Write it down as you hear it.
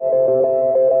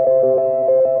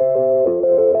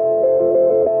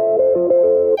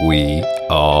We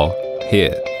are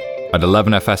here. At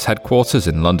 11FS headquarters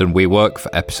in London, we work for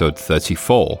episode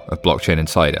 34 of Blockchain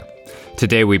Insider.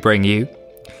 Today we bring you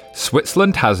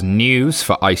Switzerland has news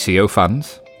for ICO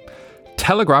fans,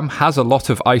 Telegram has a lot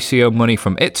of ICO money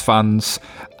from its fans,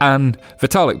 and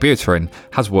Vitalik Buterin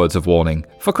has words of warning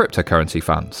for cryptocurrency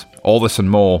fans. All this and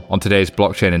more on today's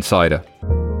Blockchain Insider.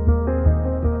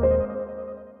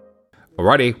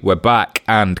 Alrighty, we're back,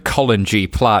 and Colin G.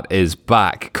 Platt is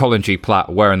back. Colin G.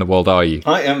 Platt, where in the world are you?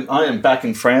 I am back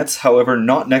in France, however,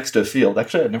 not next to a field.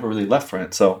 Actually, I've never really left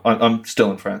France, so I'm still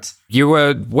in France.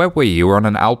 Where were you? You were on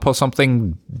an Alp or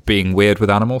something, being weird with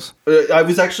animals? I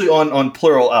was actually on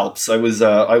plural Alps. I was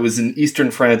in eastern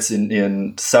France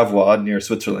in Savoie, near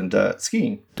Switzerland,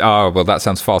 skiing. Oh, well, that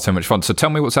sounds far too much fun. So tell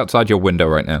me what's outside your window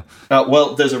right now.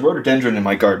 Well, there's a rhododendron in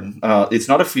my garden. It's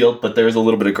not a field, but there's a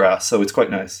little bit of grass, so it's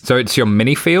quite nice. So it's your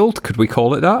mini field? Could we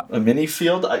call it that? A mini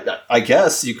field? I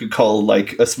guess you could call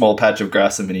like a small patch of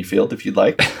grass a mini field if you'd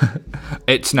like.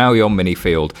 It's now your mini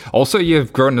field. Also,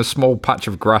 you've grown a small patch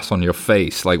of grass on your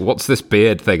face. Like, what's this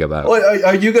beard thing about? Well,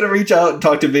 are you going to reach out and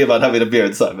talk to me about having a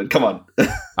beard, Simon? Come on.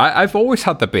 I've always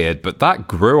had the beard, but that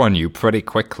grew on you pretty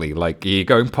quickly. Like, are you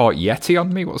going part Yeti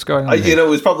on me? What's going on here? It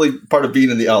was probably part of being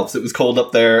in the Alps. It was cold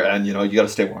up there, and, you got to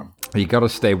stay warm. You got to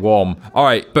stay warm. All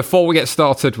right, before we get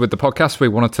started with the podcast, we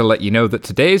wanted to let you know that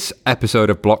today's episode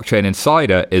of Blockchain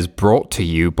Insider is brought to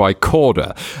you by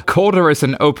Corda. Corda is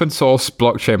an open source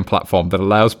blockchain platform that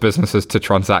allows businesses to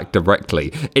transact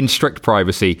directly in strict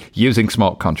privacy using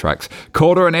smart contracts.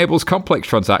 Corda enables complex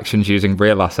transactions using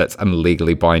real assets and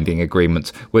legally binding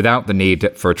agreements without the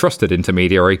need for a trusted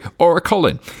intermediary or a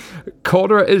Colin.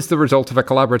 Corda is the result of a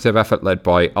collaborative effort led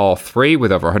by R3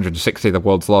 with over 160 of the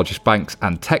world's largest banks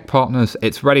and tech partners.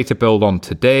 It's ready to build on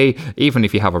today, even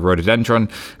if you have a rhododendron,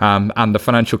 and the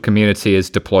financial community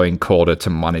is deploying Corda to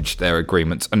manage their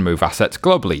agreements and move assets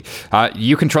globally.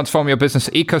 You can transform your business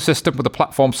ecosystem with a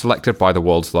platform selected by the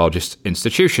world's largest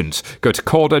institutions. Go to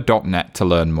corda.net to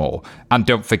learn more. And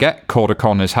don't forget,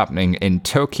 CordaCon is happening in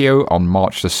Tokyo on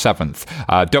March the 7th.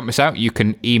 Don't miss out. You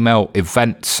can email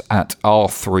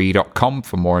events@r3.com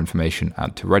for more information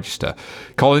and to register.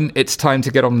 Colin, it's time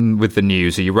to get on with the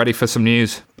news. Are you ready for some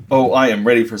news? Oh, I am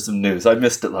ready for some news. I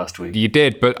missed it last week. You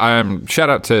did, but shout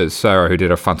out to Sarah, who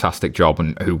did a fantastic job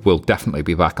and who will definitely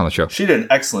be back on the show. She did an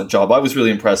excellent job. I was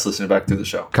really impressed listening back through the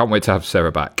show. Can't wait to have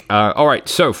Sarah back. All right,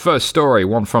 so first story,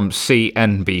 one from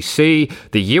CNBC.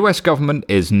 The US government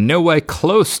is nowhere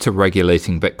close to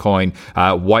regulating Bitcoin.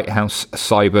 White House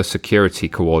cybersecurity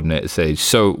coordinator says.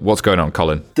 So what's going on,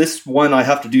 Colin? This one, I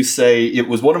have to say, it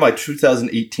was one of my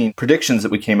 2018 predictions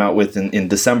that we came out with in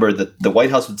December that the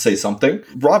White House would say something.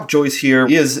 Rob Joyce here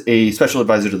is a special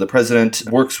advisor to the president,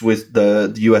 works with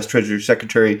the U.S. Treasury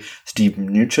Secretary, Steve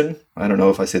Mnuchin. I don't know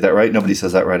if I say that right. Nobody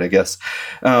says that right, I guess.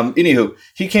 Anywho,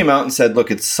 he came out and said,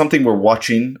 look, it's something we're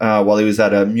watching while he was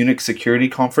at a Munich security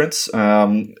conference,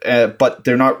 but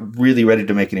they're not really ready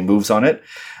to make any moves on it,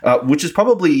 which is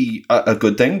probably a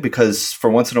good thing because for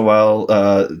once in a while,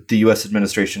 the U.S.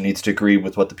 administration needs to agree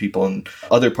with what the people in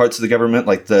other parts of the government,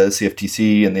 like the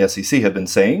CFTC and the SEC, have been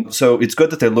saying. So it's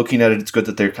good that they're looking at it. It's good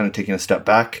that they're kind of taking a step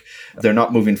back. They're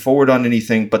not moving forward on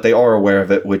anything, but they are aware of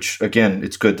it, which, again,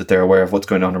 it's good that they're aware of what's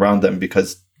going on around them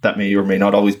because that may or may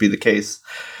not always be the case.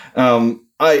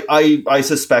 I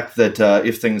suspect that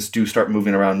if things do start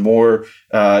moving around more,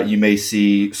 you may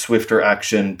see swifter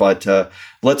action, but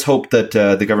let's hope that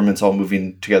the government's all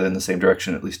moving together in the same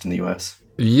direction, at least in the US.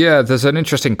 Yeah, there's an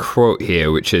interesting quote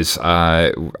here, which is,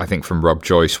 I think, from Rob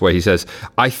Joyce, where he says,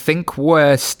 I think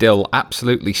we're still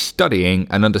absolutely studying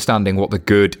and understanding what the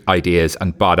good ideas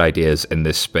and bad ideas in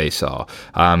this space are,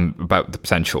 about the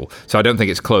potential. So I don't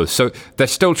think it's close. So they're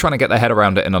still trying to get their head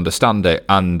around it and understand it.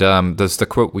 And there's the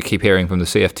quote we keep hearing from the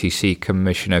CFTC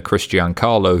Commissioner, Chris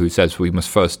Giancarlo, who says we must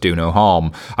first do no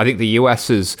harm. I think the US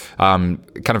has kind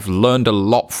of learned a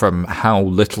lot from how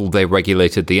little they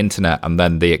regulated the internet and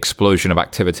then the explosion of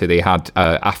activity they had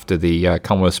after the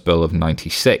Commerce Bill of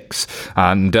 96,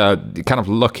 and kind of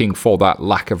looking for that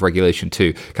lack of regulation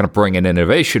to kind of bring in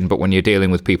innovation. But when you're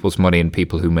dealing with people's money and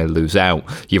people who may lose out,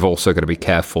 you've also got to be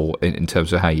careful in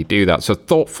terms of how you do that. So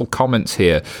thoughtful comments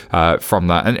here from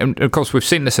that. And of course, we've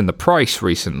seen this in the price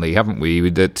recently, haven't we?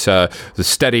 That the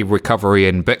steady recovery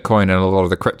in Bitcoin and a lot of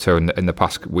the crypto in the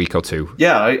past week or two.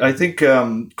 Yeah, I think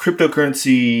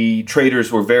cryptocurrency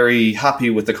traders were very happy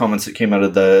with the comments that came out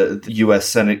of the U.S.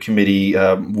 Senate committee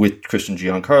with Christian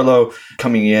Giancarlo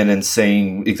coming in and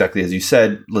saying exactly as you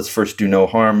said, let's first do no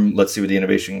harm. Let's see where the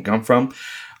innovation can come from.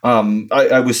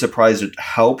 I was surprised at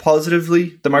how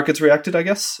positively the markets reacted, I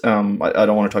guess. I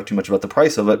don't want to talk too much about the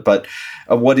price of it, but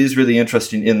what is really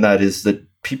interesting in that is that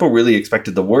people really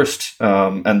expected the worst.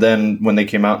 And then when they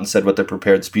came out and said what their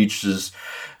prepared speeches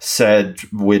said,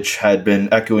 which had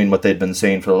been echoing what they'd been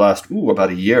saying for the last about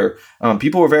a year,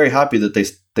 people were very happy that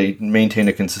they maintained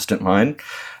a consistent line.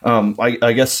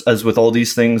 I guess, as with all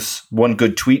these things, one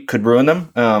good tweet could ruin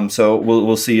them. So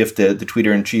we'll see if the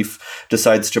tweeter-in-chief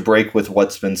decides to break with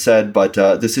what's been said. But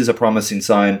this is a promising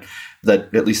sign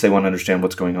that at least they want to understand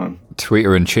what's going on.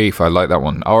 Tweeter-in-chief, I like that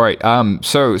one. All right.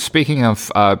 So speaking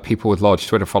of people with large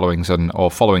Twitter followings or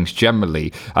followings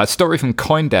generally, a story from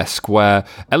CoinDesk where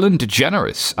Ellen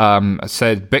DeGeneres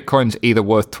said Bitcoin's either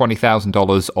worth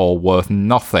 $20,000 or worth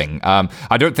nothing.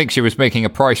 I don't think she was making a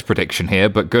price prediction here,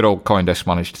 but good old CoinDesk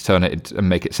managed to turn it and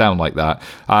make it sound like that.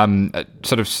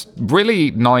 Sort of really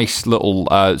nice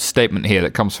little statement here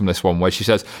that comes from this one where she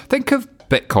says, think of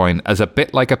Bitcoin as a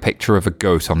bit like a picture of a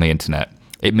goat on the internet.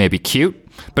 It may be cute,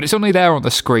 but it's only there on the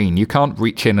screen. You can't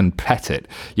reach in and pet it.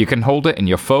 You can hold it in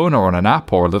your phone or on an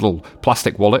app or a little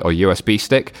plastic wallet or USB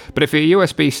stick, but if your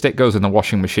USB stick goes in the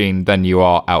washing machine, then you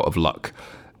are out of luck.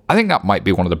 I think that might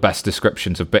be one of the best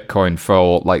descriptions of Bitcoin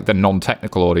for like the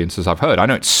non-technical audiences I've heard. I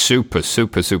know it's super,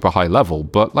 super, super high level,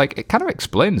 but like it kind of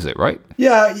explains it, right?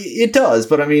 Yeah, it does.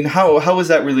 But I mean, how is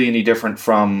that really any different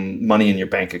from money in your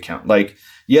bank account? Like,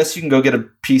 yes, you can go get a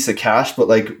piece of cash, but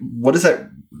like, what does that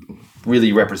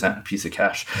really represent, a piece of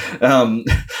cash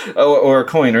or a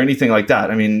coin or anything like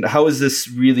that? I mean, how is this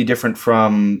really different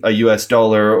from a US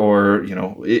dollar? Or, you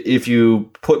know, if you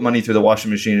put money through the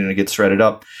washing machine and it gets shredded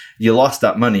up, you lost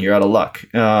that money, you're out of luck.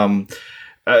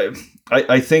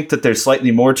 I think that there's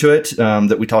slightly more to it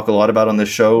that we talk a lot about on this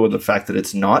show. The fact that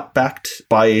it's not backed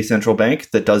by a central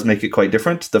bank, that does make it quite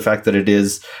different. The fact that it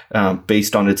is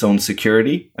based on its own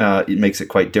security, it makes it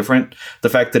quite different. The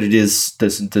fact that it is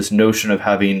this notion of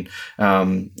having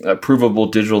a provable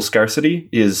digital scarcity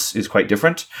is quite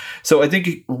different. So I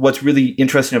think what's really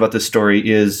interesting about this story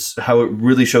is how it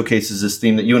really showcases this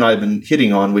theme that you and I have been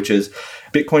hitting on, which is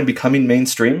Bitcoin becoming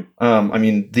mainstream. I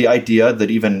mean, the idea that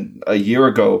even a year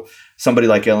ago, somebody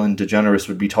like Ellen DeGeneres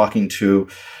would be talking to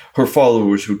her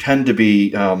followers, who tend to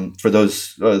be, for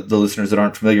those the listeners that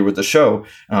aren't familiar with the show,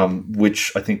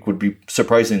 which I think would be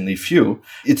surprisingly few,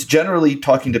 it's generally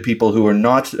talking to people who are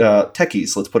not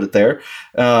techies, let's put it there,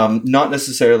 not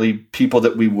necessarily people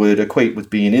that we would equate with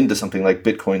being into something like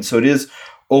Bitcoin. So it is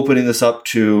opening this up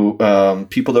to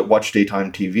people that watch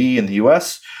daytime TV in the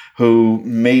US, who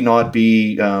may not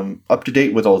be up to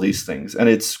date with all these things. And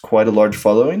it's quite a large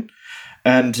following.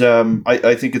 And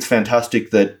I think it's fantastic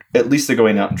that at least they're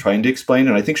going out and trying to explain.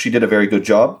 And I think she did a very good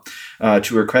job,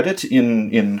 to her credit,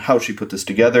 in how she put this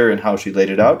together and how she laid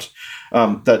it out.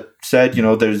 That said, you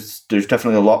know, there's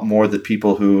definitely a lot more that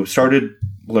people who started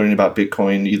learning about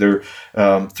Bitcoin, either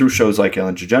through shows like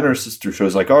Ellen DeGeneres, through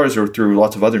shows like ours, or through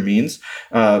lots of other means,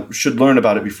 should learn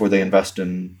about it before they invest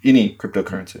in any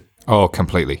cryptocurrency. Oh,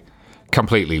 completely.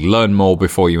 Learn more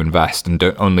before you invest, and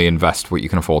don't only invest what you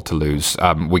can afford to lose.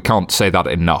 We can't say that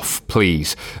enough,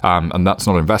 please. And that's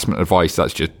not investment advice.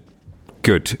 That's just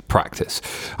good practice.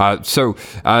 So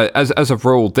as a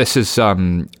rule, this is,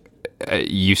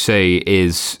 you say,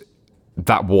 is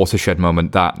that watershed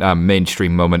moment, that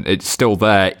mainstream moment. It's still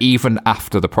there even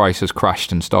after the price has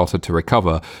crashed and started to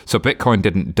recover. So Bitcoin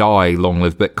didn't die, long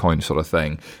live Bitcoin sort of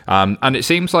thing. And it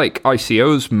seems like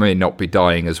ICOs may not be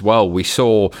dying as well. We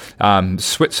saw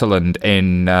Switzerland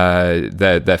in their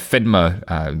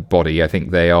FINMA body. I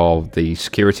think they are the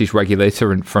securities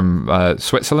regulator from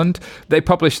Switzerland. They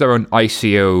published their own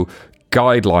ICO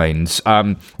guidelines,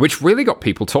 which really got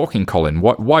people talking, Colin.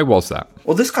 Why was that?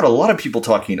 Well, this got a lot of people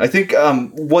talking. I think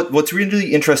what's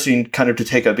really interesting, kind of to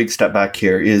take a big step back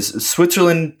here, is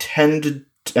Switzerland tended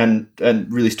and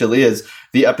really still is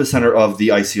the epicenter of the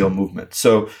ICO movement.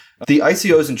 So the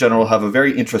ICOs in general have a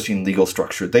very interesting legal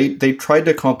structure. They tried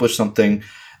to accomplish something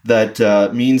that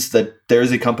means that there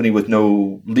is a company with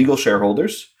no legal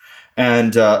shareholders,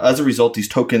 and as a result, these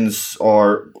tokens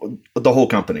are the whole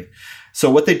company. So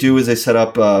what they do is they set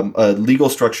up a legal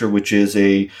structure which is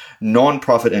a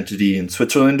non-profit entity in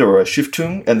Switzerland, or a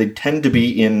Stiftung, and they tend to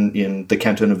be in the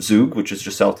canton of Zug, which is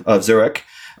just south of Zurich.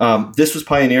 This was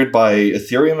pioneered by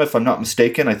Ethereum, if I'm not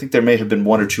mistaken. I think there may have been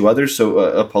one or two others, so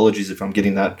apologies if I'm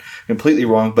getting that completely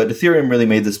wrong. But Ethereum really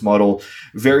made this model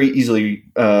very easily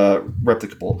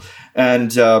replicable.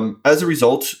 And as a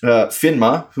result,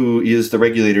 FINMA, who is the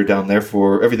regulator down there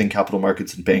for everything capital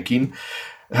markets and banking,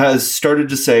 has started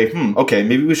to say, okay,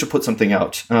 maybe we should put something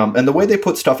out. And the way they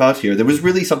put stuff out here, there was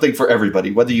really something for everybody.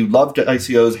 Whether you loved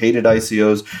ICOs, hated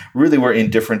ICOs, really were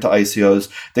indifferent to ICOs,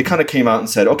 they kind of came out and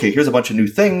said, okay, here's a bunch of new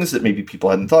things that maybe people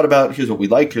hadn't thought about. Here's what we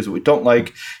like. Here's what we don't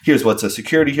like. Here's what's a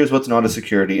security. Here's what's not a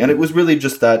security. And it was really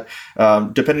just that,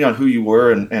 depending on who you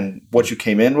were and what you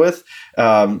came in with,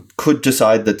 could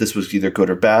decide that this was either good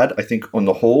or bad. I think on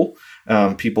the whole,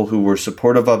 people who were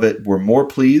supportive of it were more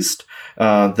pleased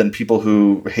than people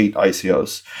who hate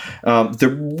ICOs. The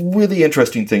really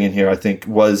interesting thing in here, I think,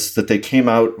 was that they came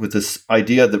out with this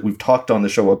idea that we've talked on the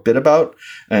show a bit about,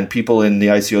 and people in the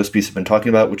ICO space have been talking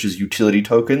about, which is utility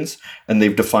tokens, and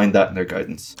they've defined that in their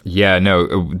guidance. Yeah,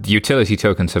 no, utility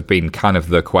tokens have been kind of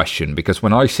the question, because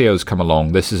when ICOs come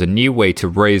along, this is a new way to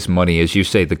raise money, as you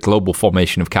say, the global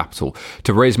formation of capital,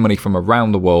 to raise money from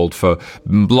around the world for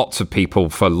lots of people,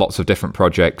 for lots of different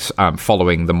projects,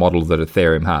 following the model that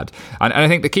Ethereum had. And I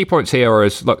think the key points here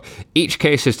is, look, each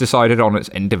case is decided on its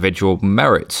individual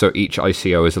merits, so each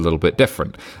ICO is a little bit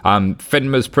different.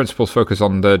 FINMA's principles focus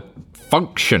on the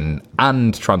function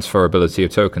and transferability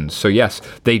of tokens. So yes,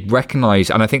 they recognize,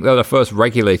 and I think they're the first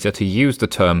regulator to use the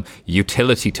term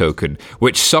utility token,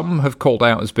 which some have called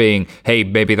out as being, hey,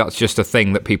 maybe that's just a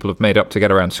thing that people have made up to get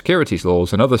around securities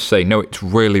laws, and others say, no, it's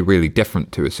really, really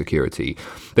different to a security.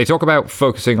 They talk about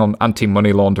focusing on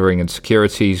anti-money laundering and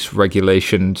securities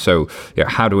regulation. So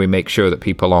how do we make sure that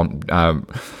people aren't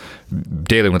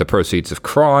dealing with the proceeds of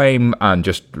crime and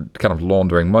just kind of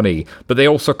laundering money? But they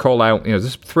also call out,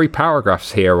 there's 3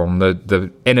 paragraphs here on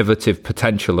the innovative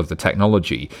potential of the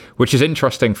technology, which is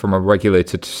interesting from a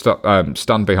regulator to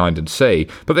stand behind and say.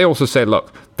 But they also say,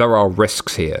 look, there are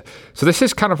risks here. So this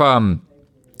is kind of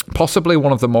possibly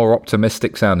one of the more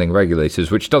optimistic sounding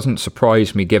regulators, which doesn't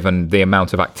surprise me given the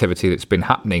amount of activity that's been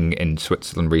happening in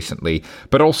Switzerland recently.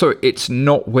 But also, it's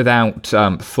not without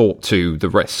thought to the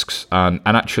risks, and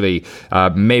actually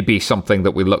maybe something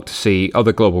that we look to see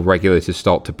other global regulators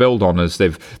start to build on, as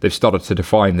they've started to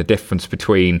define the difference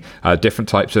between different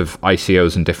types of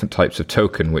ICOs and different types of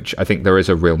token, which I think there is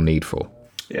a real need for.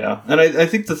 Yeah, and I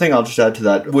think the thing I'll just add to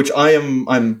that, which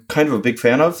I'm kind of a big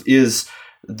fan of, is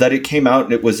that it came out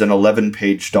and it was an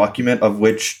 11-page document, of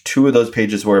which 2 of those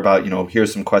pages were about,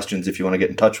 here's some questions if you want to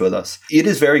get in touch with us. It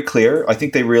is very clear. I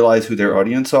think they realize who their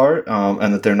audience are,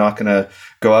 and that they're not going to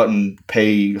go out and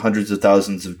pay hundreds of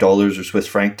thousands of dollars or Swiss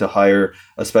franc to hire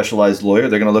a specialized lawyer.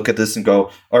 They're going to look at this and go,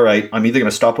 all right, I'm either going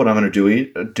to stop what I'm going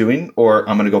to doing, or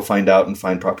I'm going to go find out and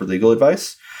find proper legal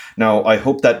advice. Now, I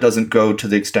hope that doesn't go to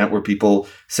the extent where people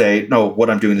say, no, what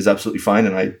I'm doing is absolutely fine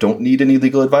and I don't need any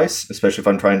legal advice, especially if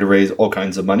I'm trying to raise all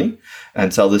kinds of money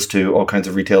and sell this to all kinds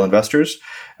of retail investors.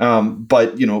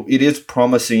 But, it is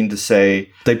promising to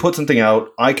say they put something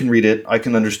out, I can read it, I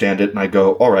can understand it, and I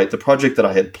go, all right, the project that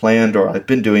I had planned or I've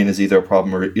been doing is either a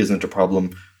problem or it isn't a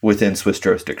problem within Swiss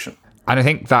jurisdiction. And I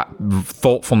think that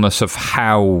thoughtfulness of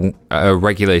how a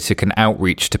regulator can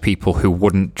outreach to people who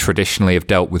wouldn't traditionally have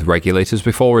dealt with regulators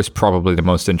before is probably the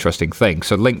most interesting thing.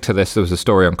 So linked to this, there was a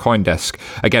story on CoinDesk,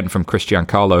 again from Chris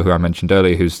Giancarlo, who I mentioned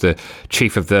earlier, who's the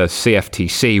chief of the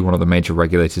CFTC, one of the major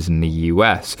regulators in the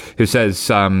US, who says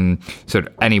sort of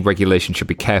any regulation should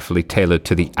be carefully tailored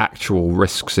to the actual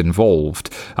risks involved.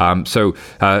 So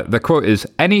the quote is,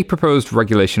 any proposed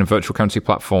regulation of virtual currency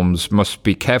platforms must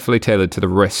be carefully tailored to the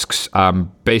risks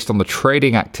based on the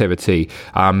trading activity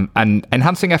and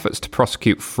enhancing efforts to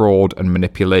prosecute fraud and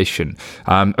manipulation.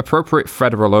 Appropriate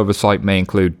federal oversight may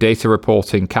include data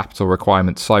reporting, capital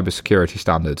requirements, cybersecurity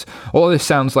standards. All of this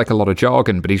sounds like a lot of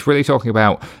jargon, but he's really talking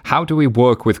about how do we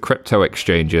work with crypto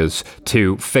exchanges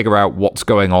to figure out what's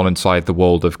going on inside the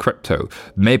world of crypto.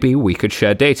 Maybe we could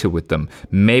share data with them.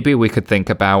 Maybe we could think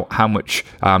about how much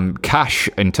cash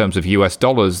in terms of US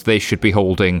dollars they should be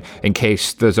holding in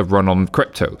case there's a run on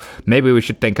crypto. Maybe we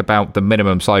should think about the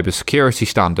minimum cybersecurity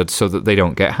standards so that they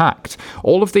don't get hacked.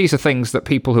 All of these are things that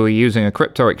people who are using a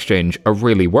crypto exchange are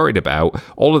really worried about.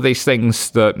 All of these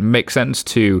things that make sense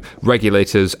to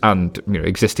regulators and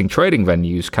existing trading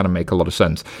venues kind of make a lot of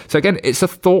sense. So again, it's a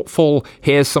thoughtful,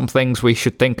 here's some things we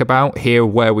should think about, here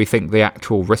where we think the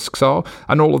actual risks are.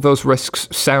 And all of those risks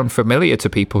sound familiar to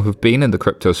people who've been in the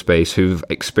crypto space, who've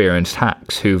experienced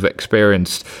hacks, who've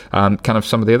experienced kind of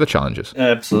some of the other challenges.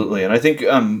 Absolutely. And I think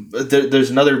there's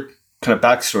another kind of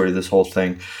backstory to this whole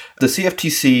thing. The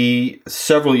CFTC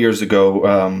several years ago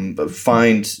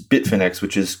fined Bitfinex,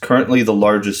 which is currently the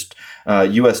largest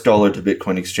US dollar to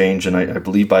Bitcoin exchange, and I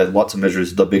believe by lots of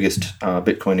measures the biggest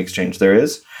Bitcoin exchange there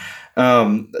is.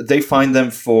 They fined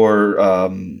them for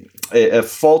a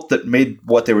fault that made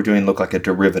what they were doing look like a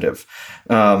derivative.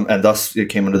 And thus it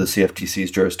came under the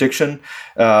CFTC's jurisdiction.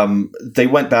 They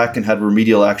went back and had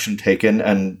remedial action taken.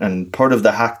 And part of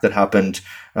the hack that happened,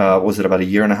 was it about a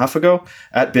year and a half ago,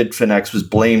 at Bitfinex was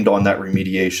blamed on that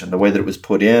remediation, the way that it was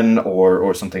put in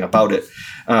or something about it.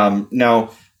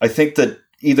 Now, I think that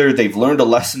either they've learned a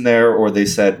lesson there or they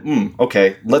said,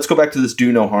 okay, let's go back to this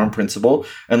do no harm principle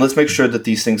and let's make sure that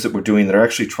these things that we're doing that are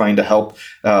actually trying to help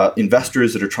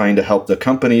investors, that are trying to help the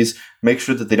companies, make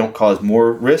sure that they don't cause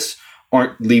more risks,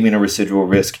 aren't leaving a residual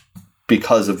risk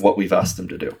because of what we've asked them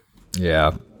to do.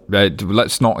 Yeah.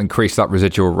 Let's not increase that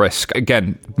residual risk.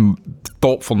 Again,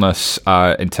 thoughtfulness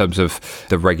in terms of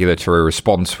the regulatory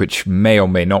response, which may or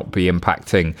may not be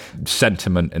impacting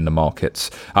sentiment in the markets.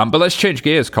 But let's change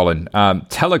gears, Colin.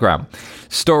 Telegram.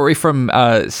 Story from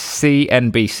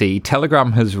CNBC.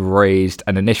 Telegram has raised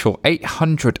an initial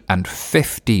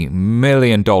 $850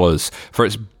 million for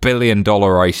its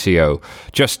billion-dollar ICO.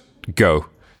 Just go.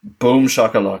 Boom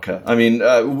shakalaka. I mean,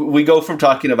 we go from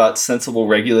talking about sensible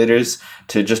regulators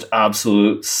to just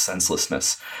absolute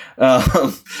senselessness.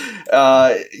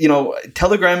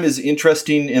 Telegram is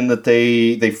interesting in that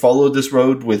they followed this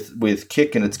road with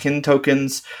Kik and its kin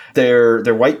tokens.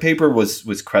 Their white paper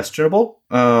was questionable,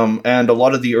 and a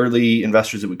lot of the early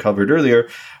investors that we covered earlier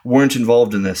weren't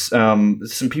involved in this.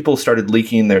 Some people started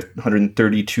leaking their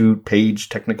 132-page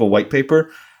technical white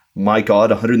paper. My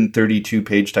God,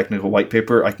 132-page technical white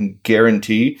paper. I can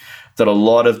guarantee that a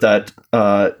lot of that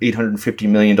 $850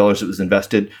 million that was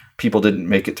invested, people didn't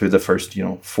make it through the first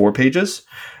 4 pages.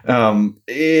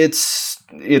 It's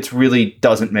really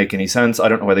doesn't make any sense. I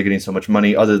don't know why they're getting so much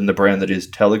money other than the brand that is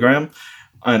Telegram.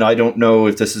 And I don't know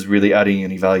if this is really adding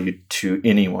any value to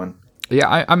anyone.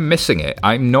 Yeah, I'm missing it.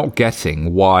 I'm not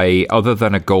getting why, other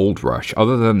than a gold rush,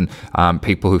 other than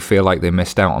people who feel like they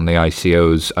missed out on the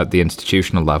ICOs at the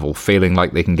institutional level, feeling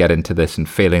like they can get into this and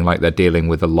feeling like they're dealing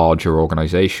with a larger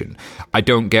organization. I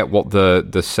don't get what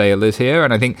the sale is here.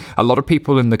 And I think a lot of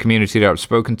people in the community that I've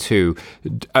spoken to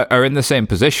are in the same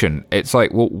position. It's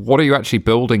like, well, what are you actually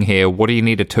building here? What do you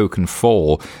need a token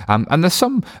for? And there's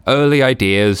some early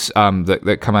ideas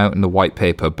that come out in the white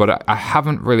paper, but I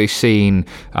haven't really seen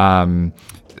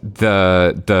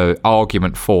the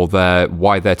argument for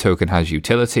why their token has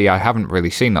utility. I haven't really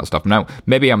seen that stuff. Now,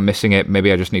 maybe I'm missing it.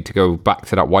 Maybe I just need to go back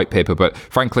to that white paper. But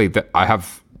frankly, I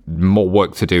have more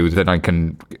work to do than I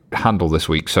can handle this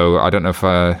week. So I don't know if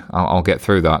I'll get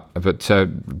through that. But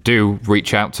do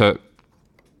reach out to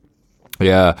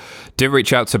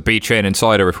BChain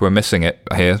Insider if we're missing it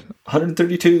here.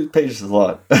 132 pages is a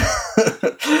lot.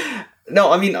 No,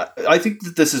 I mean, I think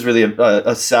that this is really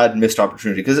a sad missed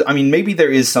opportunity because, I mean, maybe there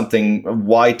is something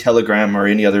why Telegram or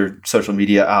any other social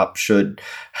media app should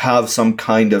have some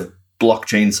kind of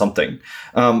blockchain something.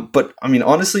 But, I mean,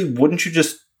 honestly, wouldn't you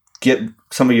just get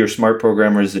some of your smart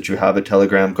programmers that you have at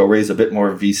Telegram, go raise a bit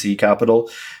more VC capital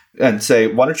and say,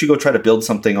 why don't you go try to build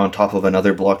something on top of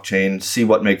another blockchain, see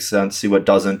what makes sense, see what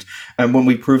doesn't. And when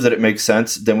we prove that it makes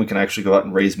sense, then we can actually go out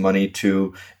and raise money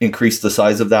to increase the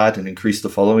size of that and increase the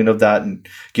following of that and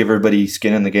give everybody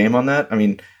skin in the game on that. I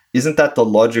mean, isn't that the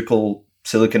logical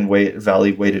Silicon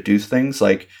Valley way to do things?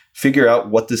 Like, figure out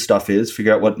what this stuff is,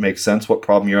 figure out what makes sense, what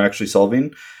problem you're actually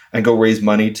solving, and go raise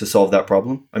money to solve that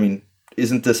problem. I mean,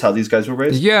 isn't this how these guys were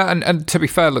raised? Yeah, and to be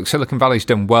fair, look, Silicon Valley's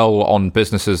done well on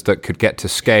businesses that could get to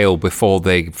scale before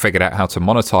they figured out how to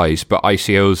monetize, but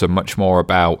ICOs are much more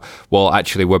about, well,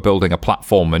 actually, we're building a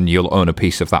platform and you'll own a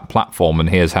piece of that platform, and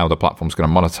here's how the platform's going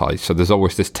to monetize. So there's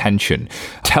always this tension.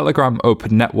 Telegram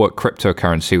Open Network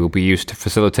cryptocurrency will be used to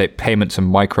facilitate payments and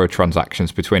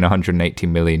microtransactions between 180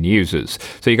 million users.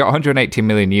 So you got 180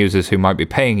 million users who might be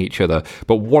paying each other,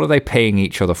 but what are they paying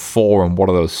each other for, and what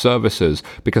are those services?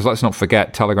 Because let's not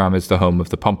forget, Telegram is the home of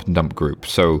the Pump and Dump group.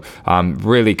 So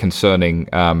really concerning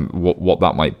what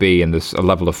that might be, and there's a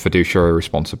level of fiduciary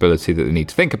responsibility that they need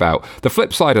to think about. The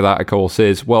flip side of that, of course,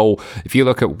 is, well, if you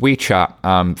look at WeChat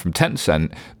from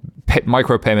Tencent,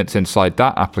 micropayments inside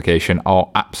that application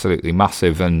are absolutely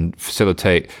massive and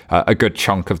facilitate a good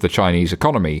chunk of the Chinese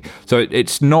economy. So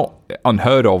it's not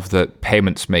unheard of that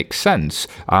payments make sense,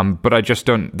 but I just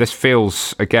don't. This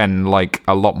feels again like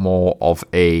a lot more of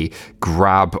a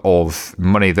grab of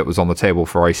money that was on the table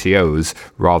for ICOs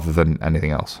rather than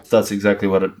anything else. That's exactly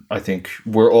what I think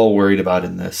we're all worried about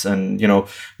in this, and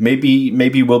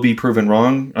maybe we'll be proven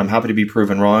wrong. I'm happy to be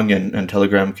proven wrong, and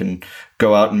Telegram can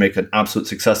go out and make an absolute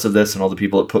success of this, and all the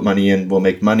people that put money in will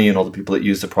make money, and all the people that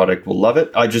use the product will love it.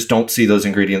 I just don't see those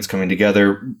ingredients coming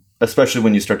together, especially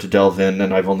when you start to delve in,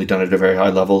 and I've only done it at a very high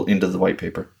level, into the white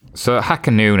paper. So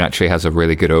Hacker Noon actually has a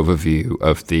really good overview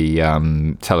of the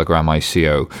Telegram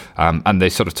ICO, and they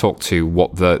sort of talk to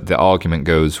what the argument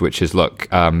goes, which is, look,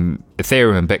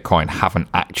 Ethereum and Bitcoin haven't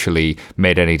actually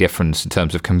made any difference in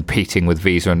terms of competing with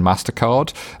Visa and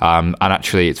MasterCard, and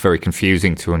actually it's very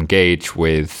confusing to engage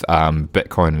with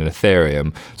Bitcoin and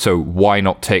Ethereum, so why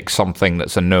not take something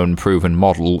that's a known proven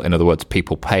model, in other words,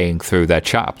 people paying through their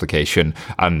chat application,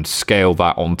 and scale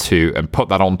that onto, and put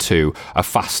that onto a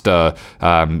faster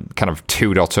kind of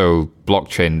 2.0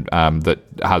 blockchain that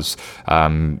has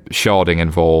sharding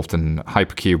involved and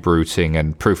hypercube routing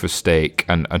and proof of stake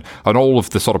and all of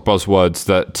the sort of buzzwords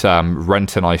that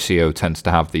rent an ICO tends to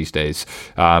have these days,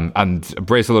 and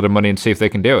raise a lot of money and see if they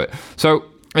can do it. So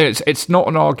it's not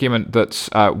an argument that's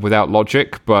without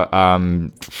logic, but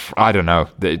I don't know.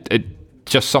 It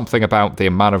just something about the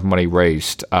amount of money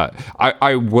raised.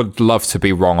 I would love to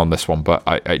be wrong on this one, but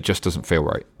it just doesn't feel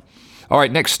right. All right,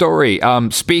 next story.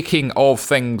 Speaking of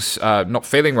things not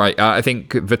feeling right, I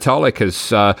think Vitalik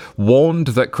has warned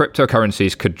that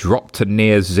cryptocurrencies could drop to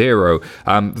near zero.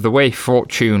 The way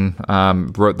Fortune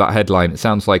wrote that headline, it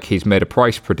sounds like he's made a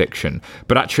price prediction.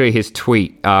 But actually, his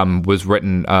tweet was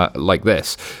written like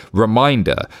this.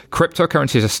 Reminder,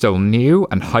 cryptocurrencies are still new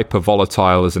and hyper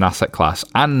volatile as an asset class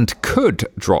and could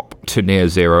drop to near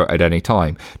zero at any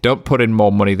time. Don't put in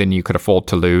more money than you could afford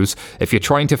to lose. If you're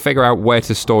trying to figure out where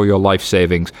to store your life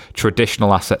savings,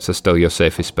 traditional assets are still your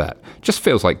safest bet. Just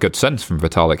feels like good sense from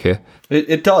Vitalik here.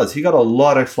 It does. He got a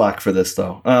lot of flack for this,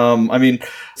 though. I mean,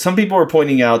 some people were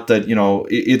pointing out that,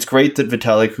 it's great that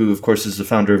Vitalik, who, of course, is the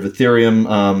founder of Ethereum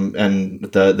and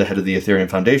the head of the Ethereum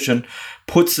Foundation,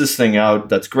 puts this thing out.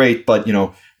 That's great. But,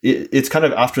 it's kind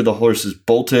of after the horse is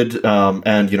bolted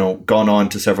and, gone on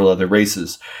to several other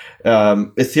races.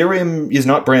 Ethereum is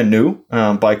not brand new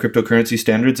by cryptocurrency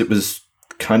standards. It was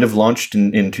kind of launched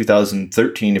in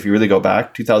 2013, if you really go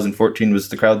back. 2014 was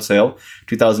the crowd sale.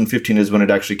 2015 is when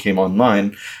it actually came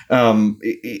online.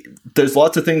 There's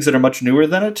lots of things that are much newer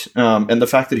than it. And the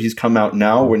fact that he's come out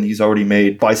now when he's already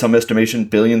made, by some estimation,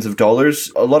 billions of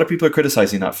dollars, a lot of people are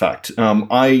criticizing that fact.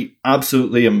 I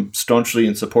absolutely am staunchly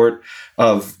in support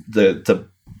of the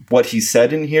what he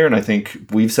said in here, and I think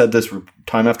we've said this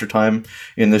time after time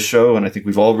in this show, and I think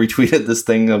we've all retweeted this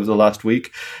thing over the last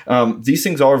week. These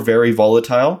things are very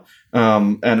volatile,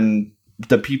 and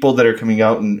the people that are coming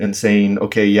out and saying,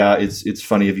 okay, yeah, it's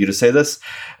funny of you to say this,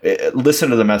 listen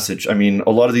to the message. I mean,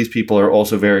 a lot of these people are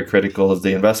also very critical of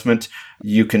the investment.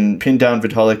 You can pin down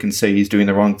Vitalik and say he's doing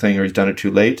the wrong thing or he's done it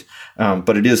too late,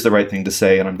 but it is the right thing to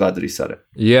say, and I'm glad that he said it.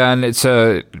 Yeah, and it's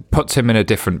puts him in a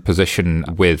different position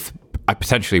with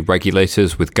potentially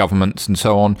regulators, with governments and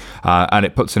so on, and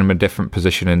it puts him in a different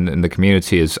position in the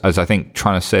community as I think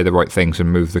trying to say the right things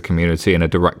and move the community in a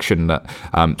direction that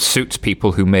suits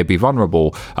people who may be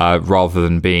vulnerable, rather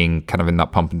than being kind of in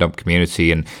that pump and dump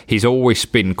community. And he's always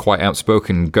been quite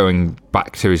outspoken, going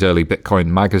back to his early Bitcoin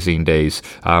magazine days,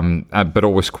 but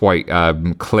always quite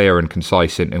clear and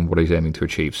concise in what he's aiming to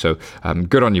achieve. So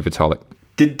good on you, Vitalik.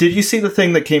 Did you see the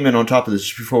thing that came in on top of this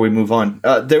just before we move on?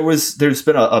 There's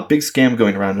been a big scam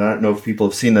going around, and I don't know if people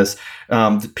have seen this.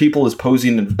 People is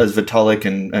posing as Vitalik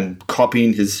and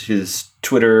copying his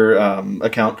Twitter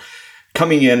account,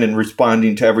 coming in and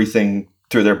responding to everything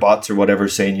through their bots or whatever,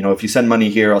 saying, if you send money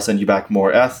here, I'll send you back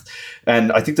more ETH.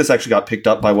 And I think this actually got picked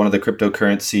up by one of the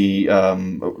cryptocurrency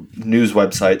news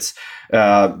websites.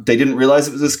 They didn't realize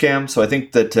it was a scam. So I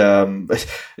think that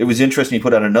it was interesting. He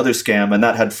put out another scam, and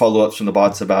that had follow-ups from the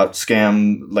bots about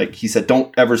scam. Like he said,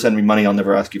 don't ever send me money. I'll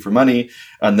never ask you for money.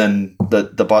 And then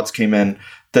the bots came in.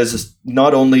 There's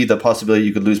not only the possibility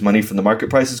you could lose money from the market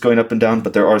prices going up and down,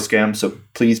 but there are scams. So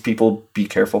please, people, be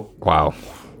careful. Wow.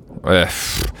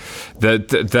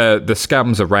 The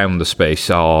scams around the space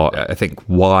are, I think,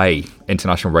 why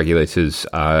international regulators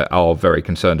are very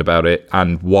concerned about it,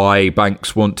 and why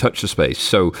banks won't touch the space.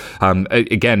 So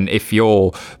again, if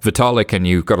you're Vitalik and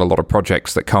you've got a lot of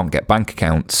projects that can't get bank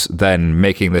accounts, then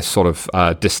making this sort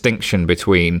of distinction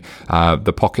between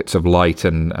the pockets of light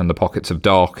and the pockets of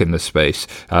dark in the space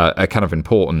are kind of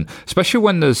important, especially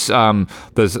when there's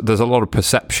a lot of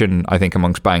perception, I think,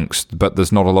 amongst banks, but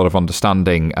there's not a lot of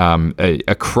understanding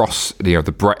across the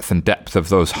breadth and depth of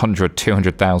those 100,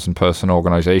 200,000 person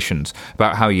organizations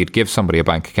about how you'd give somebody a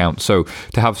bank account. So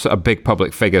to have a big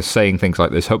public figure saying things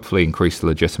like this hopefully increase the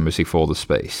legitimacy for the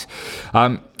space.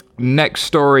 next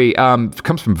story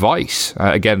comes from Vice.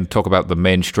 Again, talk about the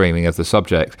mainstreaming of the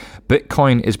subject.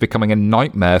 Bitcoin is becoming a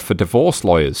nightmare for divorce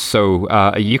lawyers. So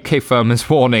a UK firm is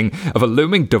warning of a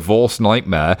looming divorce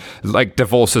nightmare. Like,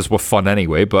 divorces were fun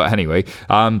anyway, but anyway.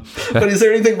 But is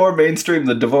there anything more mainstream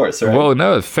than divorce, right? Well,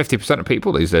 no, 50% of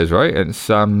people these days, right? It's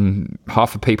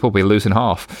half of people be losing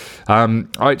half. All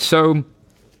right, so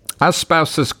as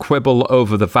spouses quibble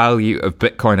over the value of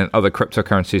Bitcoin and other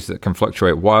cryptocurrencies that can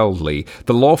fluctuate wildly,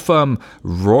 the law firm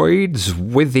Royds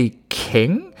Withy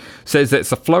King says that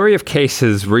it's a flurry of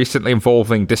cases recently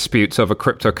involving disputes over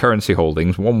cryptocurrency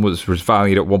holdings. One was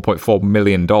valued at $1.4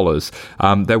 million.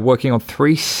 They're working on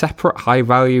 3 separate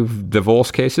high-value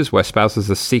divorce cases where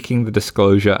spouses are seeking the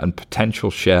disclosure and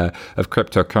potential share of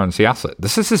cryptocurrency asset.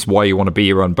 This is why you want to be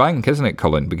your own bank, isn't it,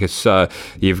 Colin? Because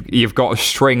you've got a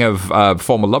string of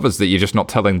former lovers that you're just not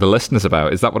telling the listeners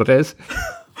about. Is that what it is?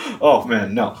 Oh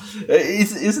man, no!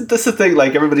 Isn't this the thing?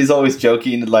 Like, everybody's always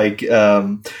joking, like,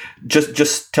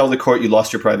 just tell the court you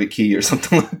lost your private key or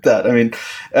something like that. I mean,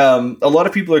 a lot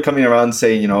of people are coming around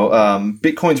saying,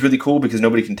 Bitcoin's really cool because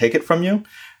nobody can take it from you,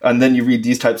 and then you read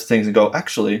these types of things and go,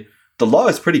 actually, the law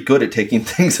is pretty good at taking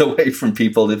things away from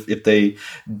people if they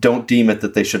don't deem it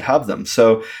that they should have them.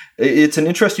 So it's an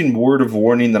interesting word of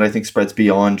warning that I think spreads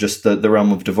beyond just the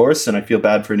realm of divorce. And I feel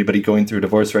bad for anybody going through a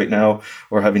divorce right now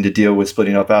or having to deal with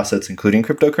splitting up assets, including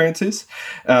cryptocurrencies.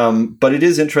 But it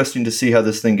is interesting to see how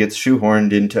this thing gets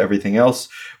shoehorned into everything else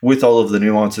with all of the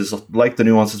nuances, like the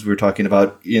nuances we were talking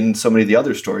about in so many of the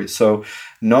other stories. So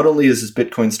not only is this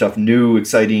Bitcoin stuff new,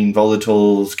 exciting,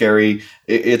 volatile, scary,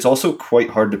 it's also quite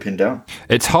hard to pin down.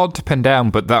 It's hard to pin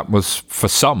down, but that was, for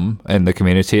some in the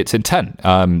community, its intent.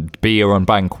 Be your own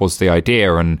bank was the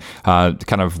idea, and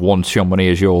kind of once your money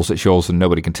is yours, it's yours and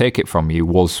nobody can take it from you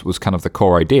was kind of the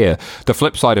core idea. The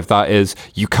flip side of that is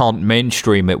you can't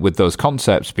mainstream it with those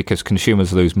concepts because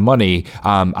consumers lose money,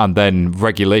 and then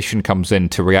regulation comes in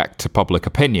to react to public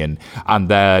opinion, and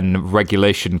then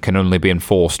regulation can only be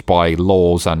enforced by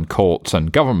laws and courts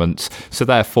and governments. So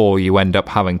therefore you end up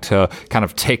having to kind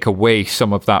of take away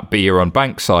some of that be your own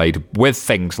bank side with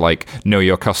things like know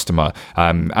your customer,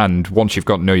 and once you've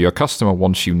got know your customer,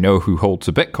 once you know who holds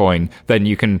a Bitcoin, then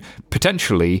you can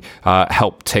potentially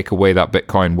help take away that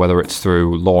Bitcoin, whether it's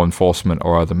through law enforcement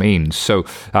or other means. So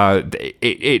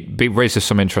it raises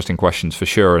some interesting questions for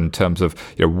sure in terms of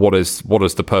what is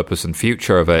the purpose and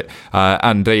future of it.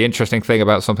 And the interesting thing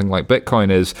about something like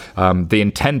Bitcoin is the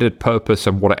intended purpose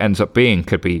and what it ends up being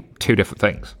could be 2 different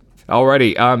things.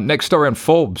 Alrighty, next story on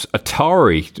Forbes.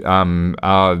 Atari,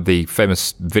 the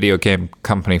famous video game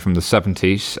company from the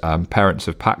 70s, parents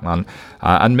of Pac-Man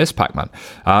and Miss Pac-Man,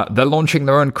 they're launching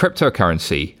their own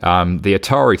cryptocurrency, the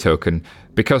Atari token,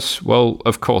 because, well,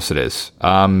 of course it is.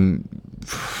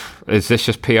 Is this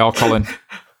just PR, Colin?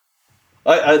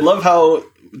 I love how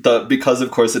because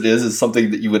of course it is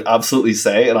something that you would absolutely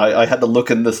say, and I had to look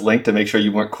in this link to make sure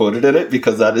you weren't quoted in it,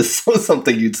 because that is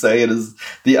something you'd say. It is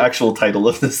the actual title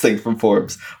of this thing from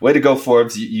Forbes. Way to go,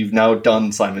 Forbes. You've now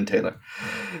done Simon Taylor.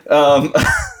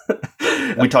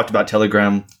 We talked about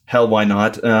Telegram. Hell, why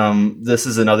not? This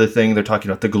is another thing. They're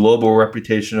talking about the global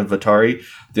reputation of Atari.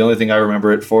 The only thing I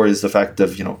remember it for is the fact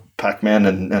of, Pac-Man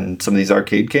and some of these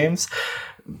arcade games.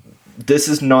 This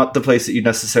is not the place that you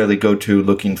necessarily go to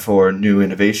looking for new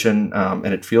innovation,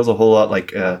 and it feels a whole lot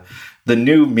like the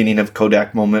new meaning of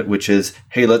Kodak moment, which is,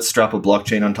 hey, let's strap a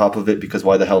blockchain on top of it because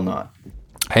why the hell not?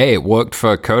 Hey, it worked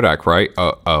for Kodak, right?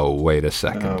 Oh, wait a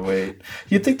second. Oh, wait.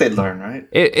 You'd think they'd learn, right?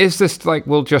 Is this like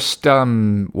we'll just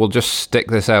stick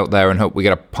this out there and hope we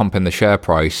get a pump in the share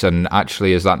price? And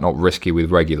actually, is that not risky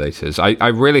with regulators? I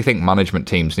really think management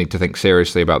teams need to think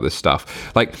seriously about this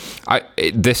stuff. Like,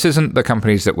 this isn't the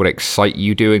companies that would excite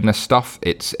you doing this stuff.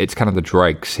 It's kind of the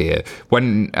dregs here.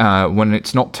 When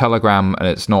it's not Telegram and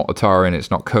it's not Atari and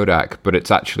it's not Kodak, but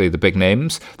it's actually the big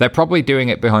names, they're probably doing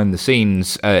it behind the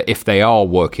scenes if they are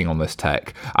working on this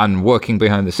tech, and working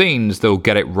behind the scenes, they'll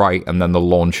get it right and then they'll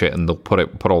launch it and they'll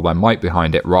put all their might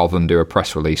behind it rather than do a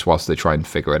press release whilst they try and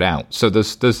figure it out. So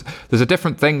there's a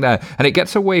different thing there, and it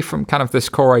gets away from kind of this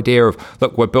core idea of,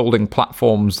 look, we're building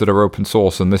platforms that are open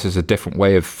source and this is a different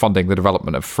way of funding the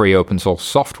development of free open source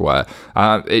software.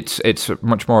 It's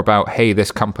much more about, hey,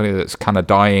 this company that's kind of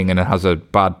dying and it has a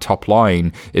bad top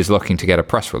line is looking to get a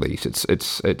press release.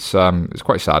 It's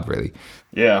quite sad, really.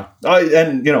 Yeah.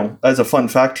 And as a fun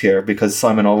fact here, because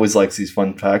Simon always likes these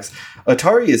fun facts,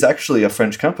 Atari is actually a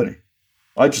French company.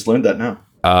 I just learned that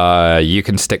now. You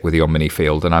can stick with your mini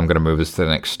field, and I'm going to move us to the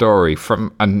next story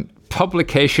from an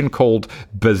publication called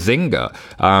Bazinga.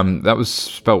 That was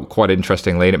spelt quite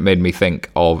interestingly, and it made me think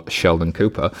of Sheldon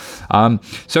Cooper.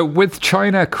 So with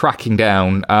China cracking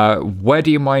down, where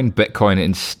do you mine Bitcoin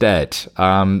instead?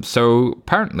 So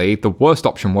apparently the worst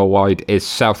option worldwide is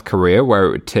South Korea, where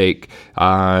it would take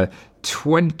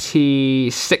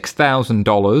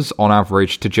 $26,000 on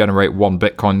average to generate one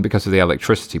Bitcoin because of the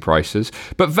electricity prices.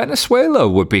 But Venezuela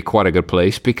would be quite a good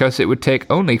place because it would take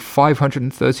only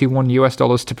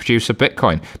 $531 to produce a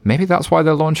Bitcoin. Maybe that's why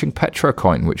they're launching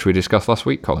Petrocoin, which we discussed last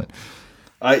week, Colin.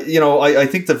 I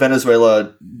think that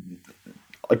Venezuela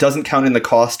doesn't count in the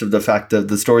cost of the fact of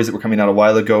the stories that were coming out a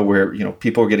while ago where,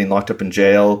 people were getting locked up in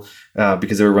jail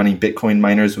because they were running Bitcoin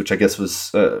miners, which I guess was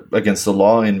against the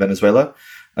law in Venezuela.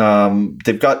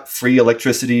 They've got free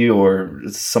electricity or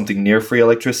something near free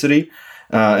electricity,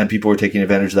 and people were taking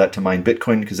advantage of that to mine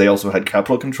Bitcoin because they also had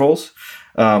capital controls.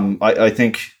 I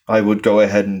think I would go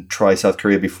ahead and try South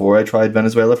Korea before I tried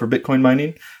Venezuela for Bitcoin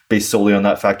mining, based solely on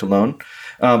that fact alone.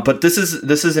 But this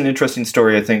is an interesting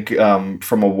story, I think,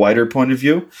 from a wider point of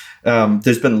view.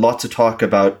 There's been lots of talk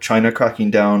about China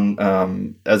cracking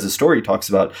down, as the story talks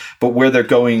about, but where they're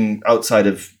going outside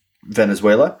of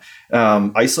Venezuela.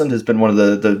 Iceland has been one of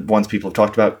the ones people have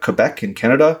talked about. Quebec in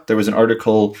Canada. There was an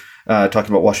article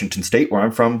talking about Washington State, where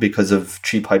I'm from, because of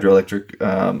cheap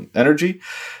hydroelectric energy.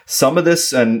 Some of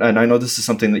this, and I know this is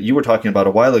something that you were talking about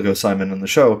a while ago, Simon, on the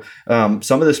show,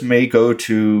 some of this may go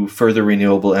to further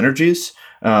renewable energies.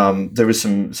 There was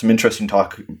some interesting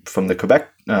talk from the Quebec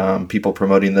people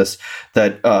promoting this,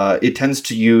 that it tends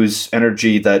to use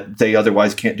energy that they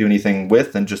otherwise can't do anything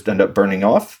with and just end up burning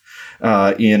off.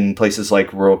 In places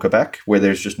like rural Quebec, where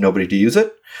there's just nobody to use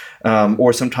it,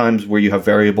 or sometimes where you have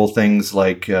variable things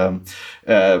like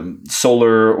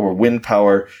solar or wind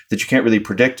power that you can't really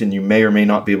predict, and you may or may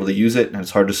not be able to use it, and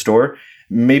it's hard to store.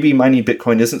 Maybe mining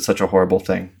Bitcoin isn't such a horrible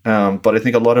thing, but I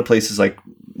think a lot of places like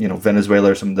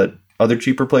Venezuela or some of the other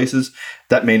cheaper places,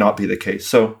 that may not be the case.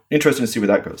 So interesting to see where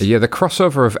that goes. Yeah, the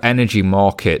crossover of energy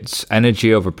markets,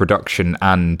 energy overproduction,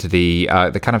 and the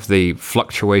kind of the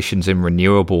fluctuations in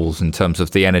renewables in terms of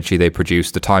the energy they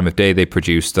produce, the time of day they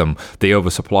produce them, the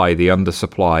oversupply, the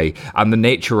undersupply, and the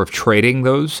nature of trading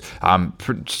those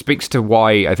speaks to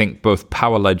why I think both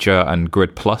Power Ledger and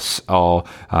Grid Plus are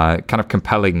kind of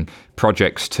compelling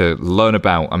projects to learn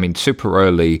about. I mean, super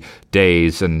early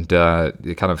days and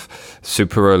kind of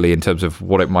super early in terms of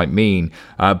what it might mean.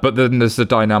 But then there's the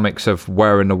dynamics of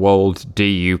where in the world do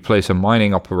you place a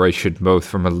mining operation, both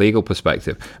from a legal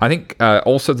perspective. I think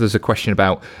also there's a question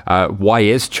about why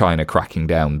is China cracking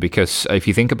down? Because if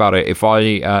you think about it, if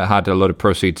I had a lot of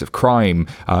proceeds of crime,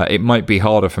 it might be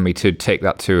harder for me to take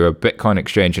that to a Bitcoin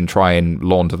exchange and try and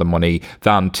launder the money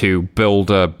than to build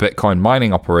a Bitcoin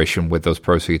mining operation with those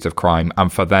proceeds of crime,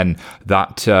 and for then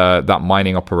that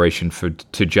mining operation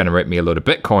to generate me a load of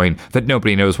Bitcoin that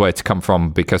nobody knows where to come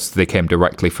from because they came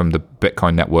directly from the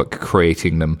Bitcoin network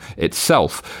creating them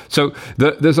itself. So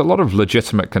there's a lot of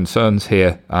legitimate concerns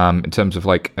here in terms of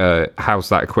like how's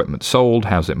that equipment sold,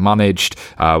 how's it managed,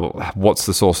 what's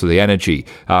the source of the energy.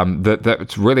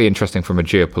 That's really interesting from a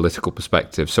geopolitical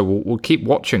perspective. So we'll keep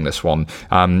watching this one.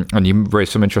 And you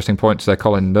raised some interesting points there,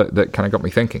 Colin, that kind of got me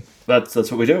thinking. That's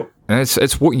what we do.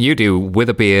 It's what you do with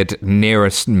a beard near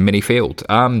a mini field.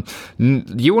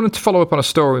 You wanted to follow up on a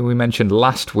story we mentioned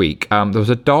last week. There was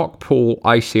a dark pool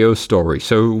ICO story.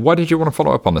 So why did you want to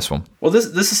follow up on this one? Well, this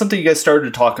is something you guys started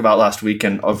to talk about last week,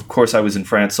 and of course I was in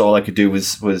France, so all I could do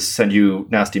was send you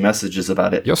nasty messages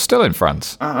about it. You're still in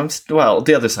France? Well,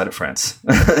 the other side of France,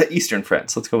 Eastern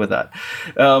France. Let's go with that.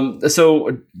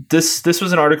 So this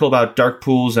was an article about dark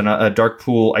pools and a dark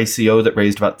pool ICO that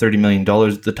raised about $30 million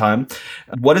at the time.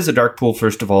 What is a dark pool?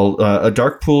 First of all, a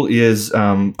dark pool is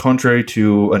contrary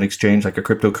to an exchange like a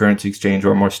cryptocurrency exchange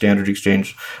or a more standard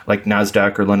exchange like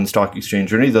NASDAQ or London Stock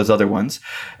Exchange or any of those other ones.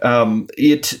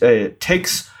 It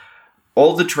takes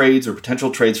all the trades or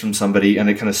potential trades from somebody and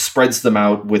it kind of spreads them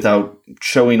out without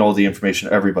showing all the information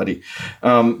to everybody.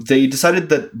 They decided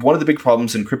that one of the big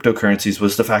problems in cryptocurrencies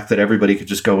was the fact that everybody could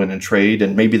just go in and trade,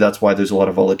 and maybe that's why there's a lot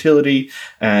of volatility.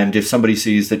 And if somebody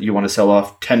sees that you want to sell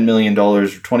off $10 million or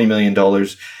 $20 million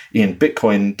in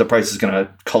Bitcoin, the price is going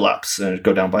to collapse and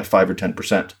go down by 5 or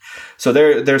 10%. So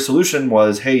their solution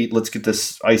was, hey, let's get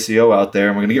this ICO out there,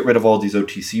 and we're going to get rid of all these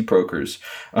OTC brokers.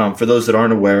 For those that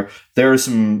aren't aware, there are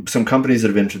some companies that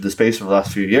have entered the space for the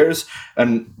last few years,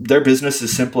 and their business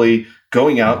is simply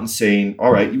going out and saying,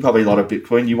 all right, you probably a lot of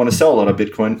Bitcoin, you want to sell a lot of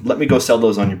Bitcoin, let me go sell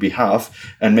those on your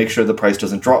behalf and make sure the price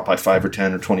doesn't drop by 5 or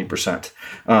 10 or 20%.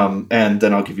 And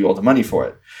then I'll give you all the money for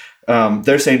it.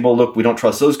 They're saying, well, look, we don't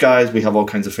trust those guys. We have all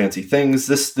kinds of fancy things.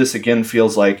 This again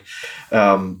feels like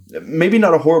maybe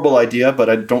not a horrible idea, but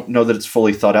I don't know that it's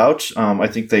fully thought out. I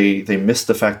think they missed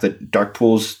the fact that dark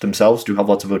pools themselves do have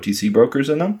lots of OTC brokers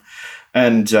in them.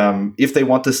 And if they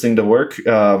want this thing to work,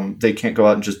 they can't go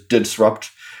out and just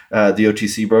disrupt the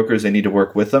OTC brokers. They need to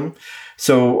work with them.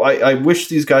 So I wish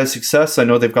these guys success. I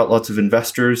know they've got lots of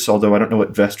investors, although I don't know what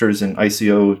investors in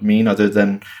ICO mean other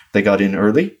than they got in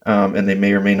early and they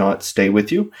may or may not stay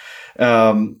with you.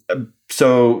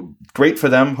 So great for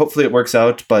them. Hopefully it works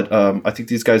out. But I think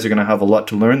these guys are going to have a lot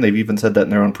to learn. They've even said that in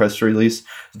their own press release.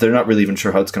 They're not really even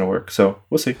sure how it's going to work. So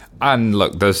we'll see. And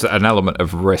look, there's an element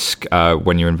of risk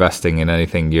when you're investing in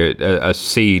anything. A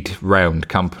seed round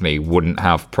company wouldn't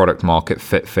have product market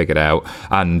fit figured out.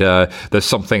 And there's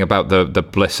something about the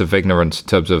bliss of ignorance in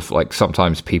terms of like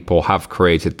sometimes people have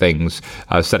created things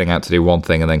setting out to do one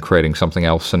thing and then creating something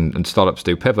else and startups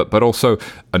do pivot. But also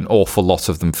an awful lot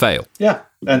of them fail. Yeah.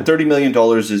 And $30 million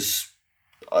is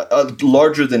a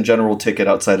larger than general ticket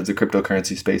outside of the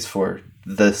cryptocurrency space for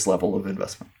this level of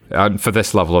investment. And for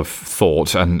this level of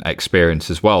thought and experience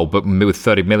as well. But with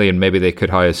 30 million, maybe they could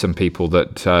hire some people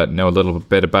that know a little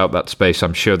bit about that space.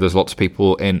 I'm sure there's lots of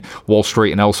people in Wall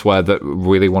Street and elsewhere that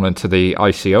really want into the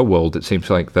ICO world. It seems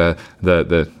like the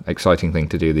exciting thing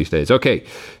to do these days. Okay,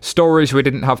 stories we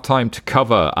didn't have time to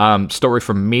cover. Story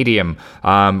from Medium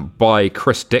by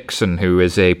Chris Dixon, who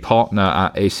is a partner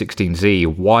at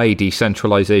A16Z. Why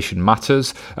decentralization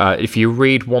matters. If you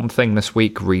read one thing this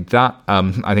week, read that.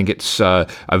 I think it's a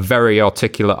very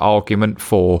articulate argument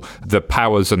for the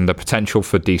powers and the potential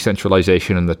for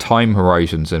decentralization and the time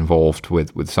horizons involved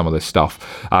with some of this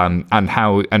stuff,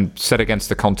 and set against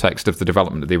the context of the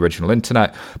development of the original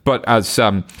internet. But as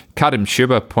Kadim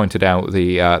Shuba pointed out,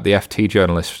 the FT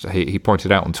journalist, he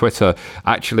pointed out on Twitter,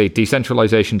 actually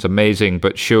decentralization's amazing,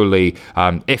 but surely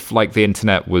if like the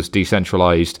internet was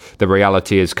decentralized, the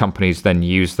reality is companies then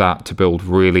use that to build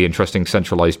really interesting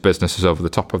centralized businesses over the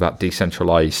top of that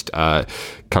decentralized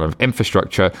kind of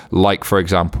infrastructure, like for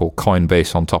example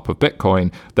Coinbase on top of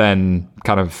Bitcoin. Then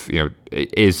kind of,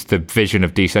 is the vision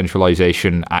of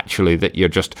decentralization actually that you're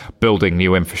just building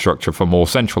new infrastructure for more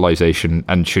centralization,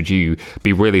 and should you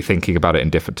be really thinking about it in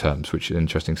different terms? Which is an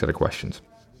interesting set of questions.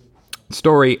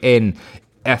 Story in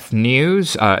F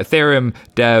News, Ethereum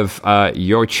dev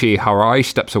Yoichi Harai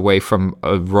steps away from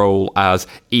a role as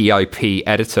EIP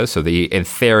editor, so the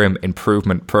Ethereum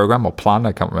Improvement Program or Plan,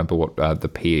 I can't remember what the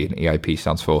P in EIP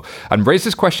stands for, and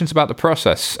raises questions about the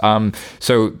process.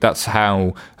 So that's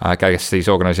how I guess these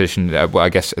organizations,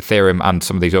 Ethereum and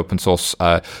some of these open source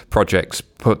projects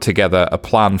put together a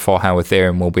plan for how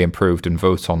Ethereum will be improved and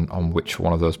vote on which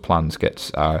one of those plans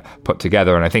gets put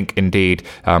together. And I think indeed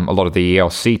a lot of the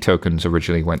ERC tokens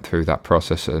originally went through that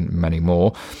process and many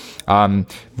more.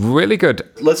 Really good.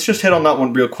 Let's just hit on that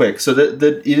one real quick. So that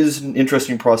it is an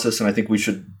interesting process, and I think we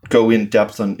should go in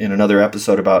depth in another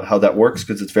episode about how that works,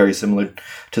 because it's very similar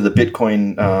to the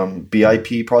Bitcoin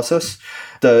BIP process.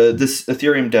 This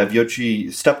Ethereum dev,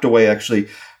 Yoichi, stepped away actually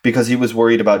because he was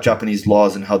worried about Japanese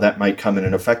laws and how that might come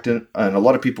in effect. And a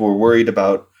lot of people were worried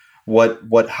about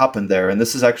what happened there. And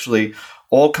this is actually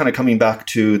all kind of coming back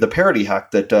to the parity hack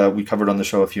that we covered on the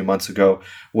show a few months ago,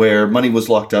 where money was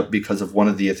locked up because of one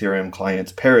of the Ethereum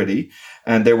clients' parity.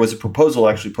 And there was a proposal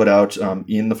actually put out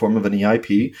in the form of an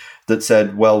EIP that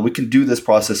said, well, we can do this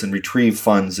process and retrieve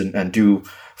funds and do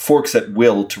forks at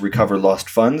will to recover lost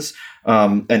funds.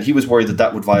 And he was worried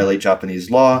that would violate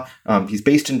Japanese law. He's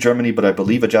based in Germany, but I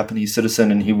believe a Japanese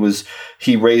citizen, and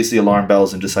he raised the alarm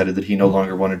bells and decided that he no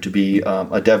longer wanted to be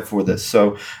a dev for this.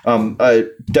 So I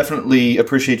definitely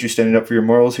appreciate you standing up for your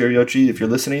morals here, Yoichi, if you're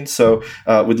listening. So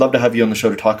we'd love to have you on the show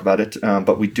to talk about it,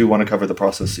 but we do want to cover the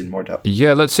process in more depth.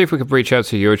 Yeah, let's see if we could reach out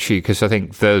to Yoichi, because I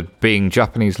think there being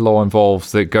Japanese law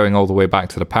involved, that going all the way back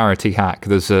to the parity hack,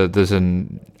 there's a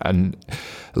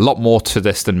lot more to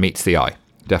this than meets the eye.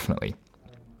 Definitely.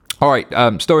 All right,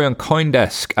 story on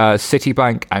CoinDesk.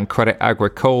 Citibank and Crédit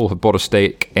Agricole have bought a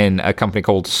stake in a company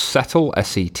called Settle,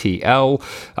 SETL.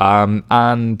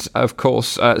 And, of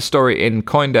course, story in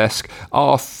CoinDesk,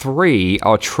 R3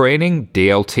 are training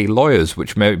DLT lawyers,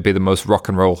 which may be the most rock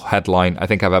and roll headline I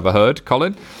think I've ever heard.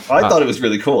 Colin? I thought it was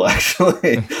really cool,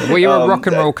 actually. Well, you're a rock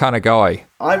and roll kind of guy.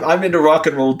 I'm into rock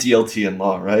and roll DLT and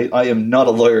law, right? I am not a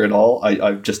lawyer at all.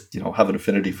 I just, have an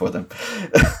affinity for them.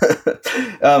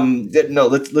 No,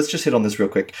 let's just hit on this real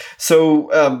quick.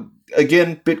 So,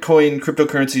 again, Bitcoin,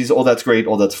 cryptocurrencies, all that's great,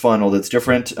 all that's fun, all that's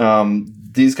different.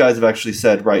 these guys have actually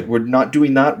said, right, we're not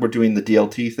doing that. We're doing the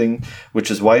DLT thing,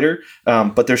 which is wider.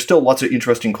 But there's still lots of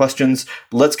interesting questions.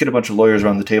 Let's get a bunch of lawyers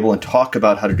around the table and talk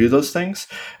about how to do those things.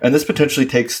 And this potentially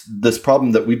takes this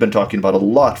problem that we've been talking about a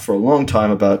lot for a long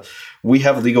time about we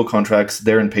have legal contracts,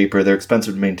 they're in paper, they're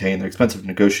expensive to maintain, they're expensive to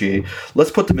negotiate.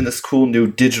 Let's put them in this cool new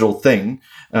digital thing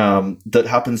that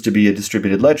happens to be a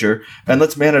distributed ledger, and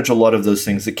let's manage a lot of those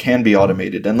things that can be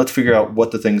automated. And let's figure out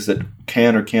what the things that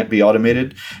can or can't be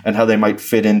automated and how they might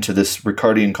fit into this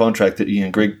Ricardian contract that Ian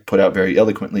Grigg put out very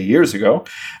eloquently years ago,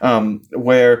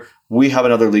 where we have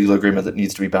another legal agreement that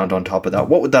needs to be bound on top of that.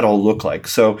 What would that all look like?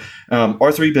 So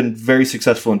R3 been very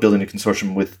successful in building a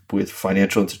consortium with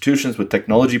financial institutions, with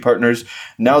technology partners.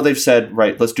 Now they've said,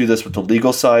 right, let's do this with the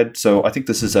legal side. So I think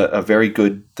this is a very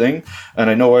good thing. And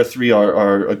I know R3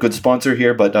 are a good sponsor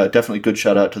here, but definitely good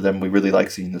shout out to them. We really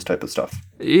like seeing this type of stuff.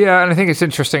 Yeah, and I think it's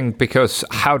interesting because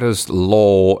how does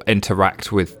law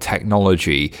interact with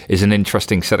technology is an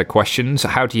interesting set of questions.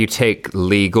 How do you take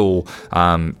legal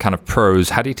kind of prose?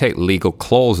 How do you take legal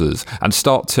clauses and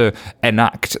start to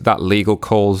enact that legal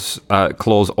clause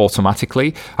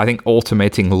automatically? I think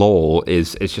automating law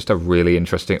is just a really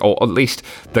interesting, or at least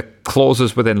the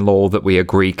clauses within law that we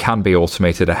agree can be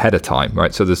automated ahead of time,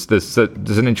 right? So there's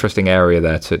an interesting area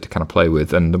there to kind of play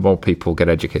with, and the more people get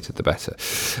educated, the better.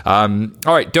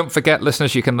 All right, don't forget,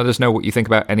 listeners, you can let us know what you think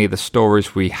about any of the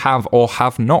stories we have or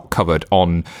have not covered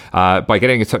on by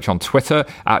getting in touch on Twitter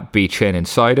at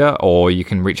BChainInsider, or you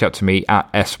can reach out to me at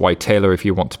SY Taylor if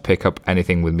you want to pick up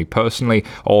anything with me personally,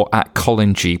 or at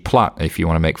Colin G. Platt if you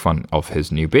want to make fun of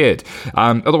his new beard.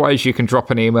 Otherwise, you can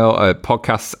drop an email at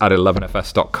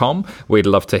podcasts@11fs.com. We'd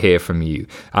love to hear from you.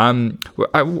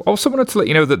 I also wanted to let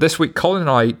you know that this week, Colin and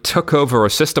I took over a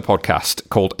sister podcast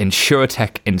called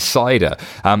InsurTech Insider.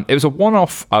 It was a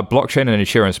one-off blockchain and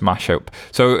insurance mashup.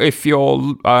 So if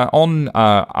you're on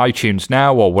iTunes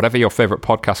now, or whatever your favorite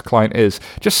podcast client is,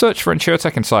 just search for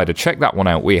InsurTech Insider. Check that one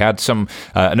out. We had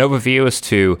an overview as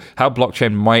to how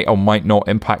blockchain might or might not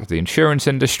impact the insurance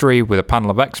industry with a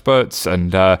panel of experts.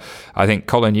 And I think,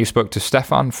 Colin, you spoke to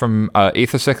Stefan from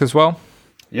EtherSec as well.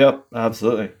 Yep,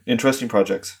 absolutely. Interesting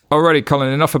projects. Alrighty,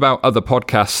 Colin, enough about other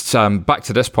podcasts. Back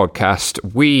to this podcast.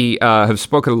 We have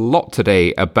spoken a lot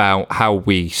today about how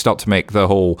we start to make the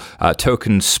whole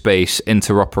token space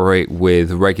interoperate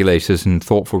with regulators and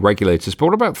thoughtful regulators. But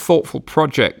what about thoughtful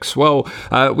projects? Well,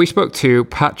 we spoke to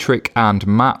Patrick and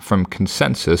Matt from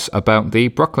ConsenSys about the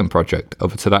Brooklyn project.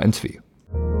 Over to that interview.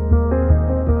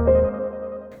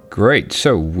 Great.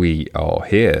 So we are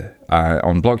here.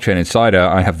 On Blockchain Insider,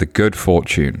 I have the good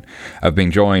fortune of being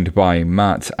joined by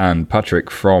Matt and Patrick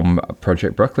from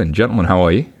Project Brooklyn. Gentlemen, how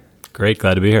are you? Great,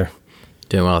 glad to be here.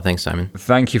 Doing well, thanks, Simon.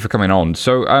 Thank you for coming on.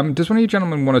 So does one of you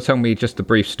gentlemen want to tell me just a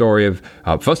brief story of,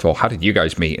 first of all, how did you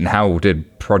guys meet and how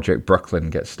did Project Brooklyn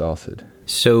get started?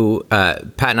 So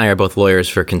Pat and I are both lawyers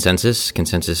for ConsenSys.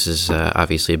 ConsenSys is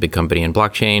obviously a big company in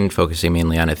blockchain, focusing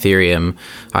mainly on Ethereum.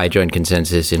 I joined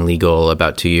ConsenSys in legal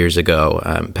about 2 years ago.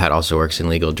 Pat also works in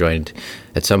legal, joined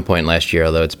at some point last year,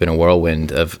 although it's been a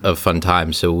whirlwind of fun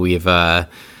times. So we've, I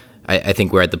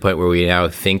think we're at the point where we now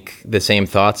think the same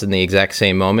thoughts in the exact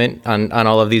same moment on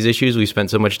all of these issues. We spent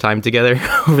so much time together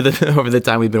over the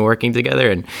time we've been working together.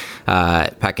 And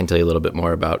Pat can tell you a little bit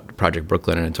more about Project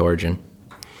Brooklyn and its origin.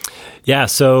 Yeah,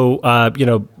 so,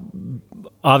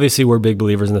 obviously we're big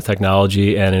believers in the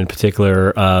technology and in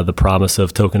particular the promise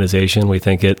of tokenization. We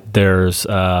think there's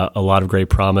a lot of great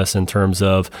promise in terms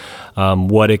of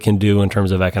what it can do in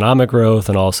terms of economic growth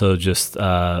and also just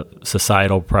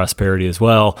societal prosperity as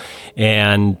well.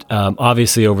 And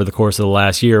obviously over the course of the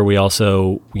last year, we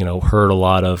also heard a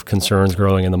lot of concerns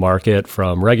growing in the market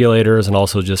from regulators and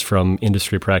also just from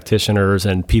industry practitioners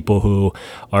and people who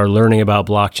are learning about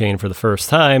blockchain for the first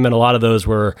time. And a lot of those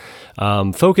were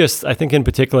focused, I think, in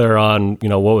particular on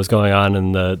what was going on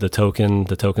in the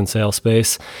token sale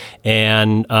space.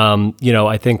 And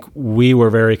I think we were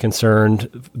very concerned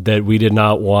that we did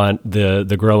not want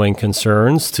the growing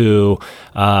concerns to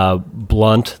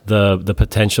blunt the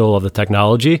potential of the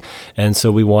technology. And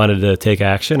so we wanted to take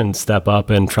action and step up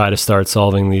and try to start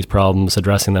solving these problems,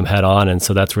 addressing them head on. And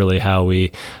so that's really how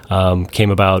we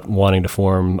came about wanting to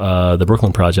form the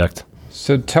Brooklyn project.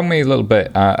 So tell me a little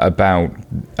bit about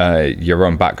your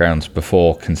own backgrounds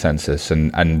before ConsenSys,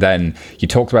 and then you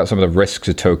talked about some of the risks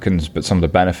of tokens, but some of the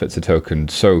benefits of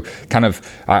tokens. So kind of,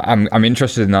 I'm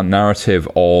interested in that narrative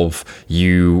of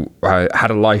you had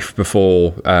a life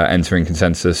before entering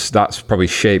ConsenSys. That's probably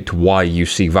shaped why you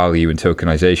see value in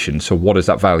tokenization. So what is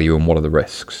that value and what are the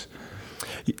risks?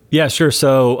 Yeah, sure.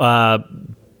 So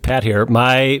Pat Pat here.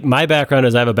 My background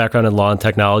is I have a background in law and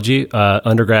technology.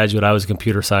 Undergraduate, I was a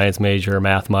computer science major,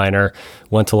 math minor.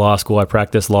 Went to law school. I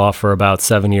practiced law for about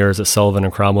 7 years at Sullivan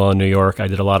and Cromwell in New York. I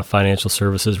did a lot of financial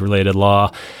services related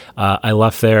law. I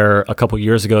left there a couple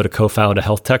years ago to co-found a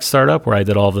health tech startup where I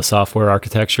did all of the software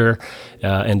architecture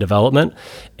and development.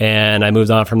 And I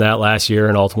moved on from that last year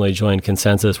and ultimately joined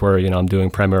Consensus, where I'm doing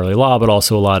primarily law, but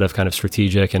also a lot of kind of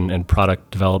strategic and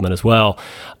product development as well.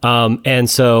 And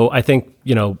so I think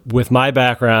with my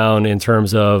background in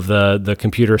terms of the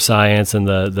computer science and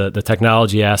the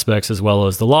technology aspects as well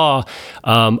as the law,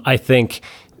 I think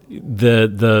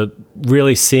the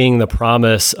really seeing the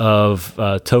promise of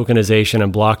tokenization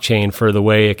and blockchain for the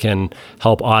way it can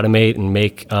help automate and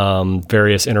make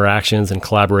various interactions and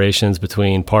collaborations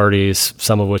between parties,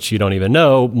 some of which you don't even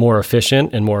know, more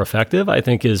efficient and more effective, I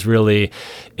think is really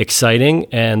exciting.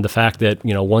 And the fact that,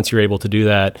 once you're able to do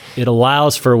that, it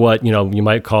allows for what, you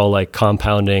might call like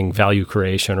compounding value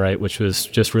creation, right? Which was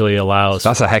just really allows.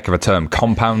 That's a heck of a term,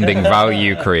 compounding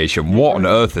value creation. What on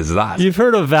earth is that? You've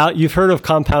heard of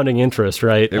compounding interest,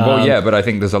 right? Well, yeah, but I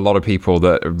think there's a lot of people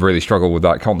that really struggle with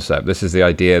that concept. This is the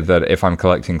idea that if I'm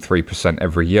collecting 3%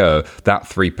 every year, that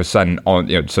 3% on,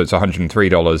 so it's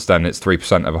 $103, then it's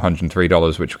 3% of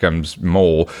 $103, which becomes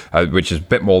more, which is a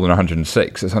bit more than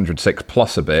 106. It's 106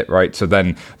 plus a bit, right? So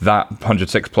then that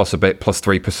 106 plus a bit plus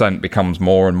 3% becomes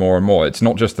more and more and more. It's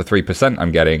not just the 3%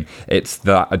 I'm getting, it's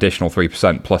that additional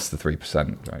 3% plus the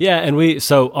 3%. Right? Yeah, and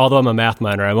so although I'm a math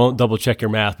minor, I won't double check your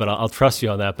math, but I'll trust you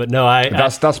on that. But no,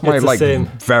 that's my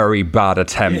very bad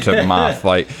attempt at math.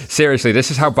 Like, seriously, this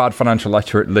is how bad financial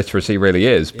literacy really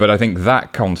is. But I think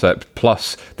that concept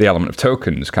plus the element of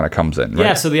tokens kind of comes in, right?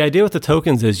 Yeah, so the idea with the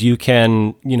tokens is you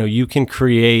can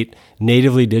create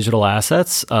natively digital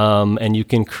assets, and you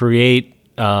can create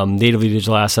natively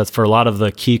digital assets for a lot of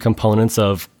the key components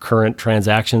of current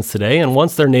transactions today. And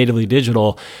once they're natively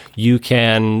digital, you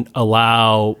can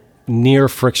allow near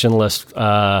frictionless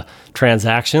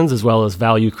transactions as well as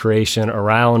value creation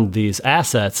around these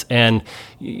assets. And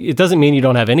it doesn't mean you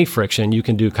don't have any friction. You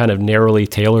can do kind of narrowly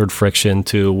tailored friction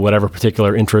to whatever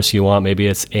particular interests you want. Maybe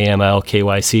it's AML,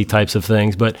 KYC types of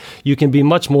things, but you can be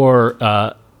much more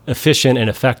efficient and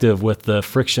effective with the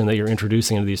friction that you're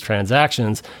introducing into these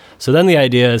transactions. So then the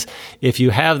idea is if you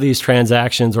have these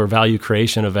transactions or value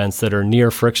creation events that are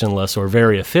near frictionless or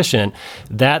very efficient,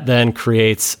 that then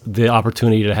creates the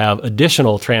opportunity to have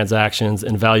additional transactions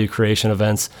and value creation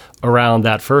events around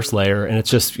that first layer. And it's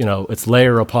just, it's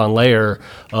layer upon layer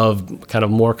of kind of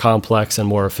more complex and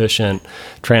more efficient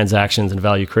transactions and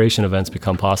value creation events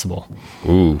become possible.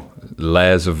 Ooh,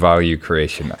 layers of value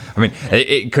creation. I mean,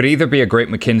 it could either be a great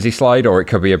McKinsey slide or it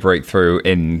could be a breakthrough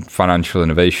in financial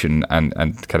innovation and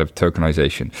kind of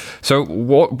tokenization. So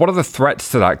what are the threats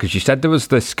to that? Because you said there was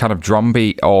this kind of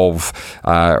drumbeat of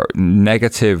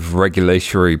negative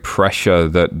regulatory pressure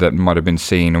that might have been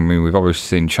seen. I mean, we've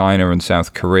obviously seen China and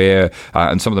South Korea,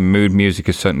 and some of the mood music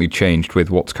has certainly changed with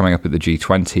what's coming up at the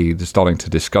G20. They're starting to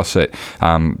discuss it.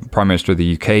 Prime Minister of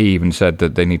the UK even said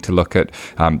that they need to look at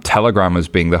Telegram as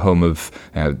being the home of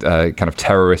kind of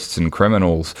terrorists and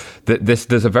criminals.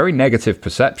 There's a very negative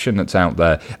perception that's out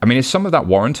there. I mean, is some of that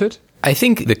warranted? I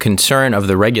think the concern of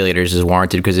the regulators is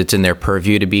warranted because it's in their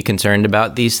purview to be concerned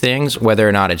about these things. Whether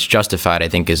or not it's justified, I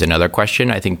think, is another question.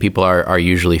 I think people are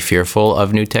usually fearful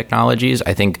of new technologies.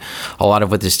 I think a lot of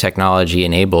what this technology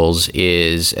enables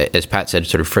is, as Pat said,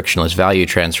 sort of frictionless value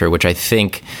transfer, which I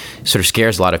think sort of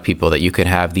scares a lot of people, that you could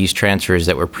have these transfers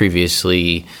that were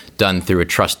previously done through a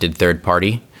trusted third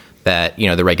party that,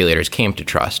 the regulators came to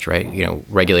trust, right?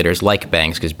 Regulators like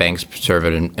banks because banks serve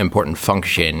an important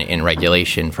function in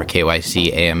regulation for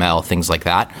KYC, AML, things like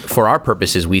that. For our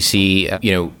purposes, we see,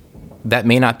 that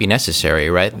may not be necessary,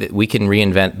 right? We can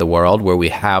reinvent the world where we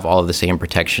have all of the same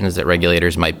protections that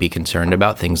regulators might be concerned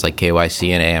about, things like KYC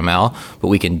and AML, but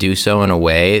we can do so in a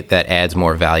way that adds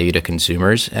more value to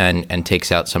consumers and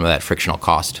takes out some of that frictional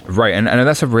cost. Right, and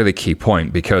that's a really key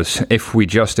point, because if we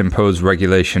just impose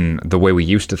regulation the way we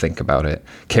used to think about it,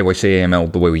 KYC,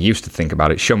 AML the way we used to think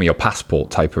about it, show me your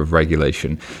passport type of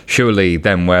regulation, surely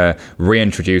then we're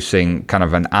reintroducing kind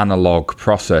of an analog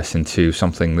process into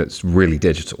something that's really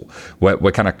digital.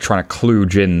 We're kind of trying to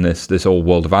kludge in this old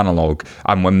world of analog,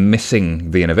 and we're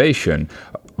missing the innovation.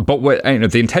 But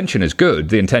the intention is good.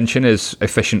 The intention is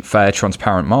efficient, fair,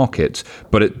 transparent markets.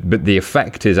 But the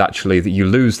effect is actually that you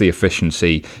lose the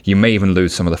efficiency. You may even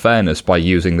lose some of the fairness by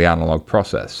using the analog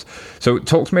process. So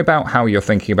talk to me about how you're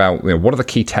thinking about what are the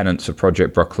key tenets of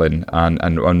Project Brooklyn,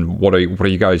 and what are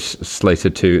you guys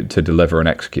slated to deliver and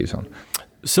execute on?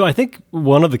 So I think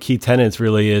one of the key tenets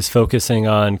really is focusing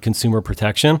on consumer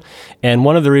protection. And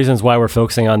one of the reasons why we're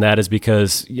focusing on that is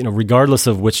because, regardless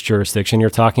of which jurisdiction you're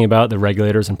talking about, the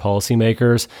regulators and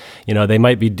policymakers, they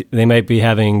might be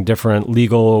having different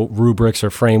legal rubrics or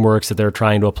frameworks that they're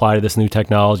trying to apply to this new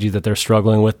technology that they're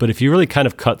struggling with. But if you really kind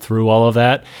of cut through all of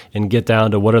that and get down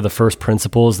to what are the first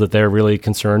principles that they're really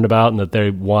concerned about and that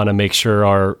they want to make sure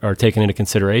are taken into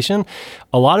consideration,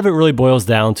 a lot of it really boils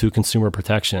down to consumer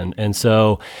protection. And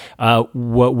so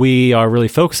what we are really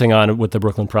focusing on with the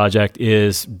Brooklyn Project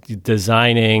is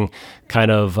designing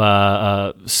kind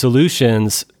of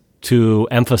solutions to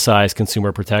emphasize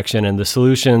consumer protection. And the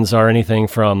solutions are anything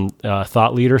from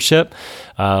thought leadership.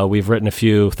 We've written a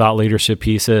few thought leadership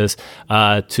pieces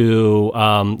to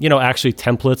actually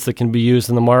templates that can be used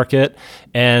in the market,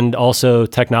 and also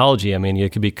technology. I mean,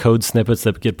 it could be code snippets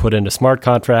that get put into smart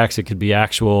contracts. It could be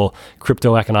actual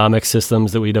crypto economic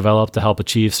systems that we develop to help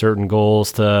achieve certain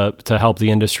goals to help the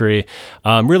industry.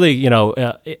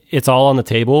 It's all on the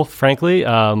table, frankly.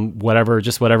 Whatever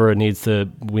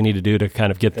we need to do to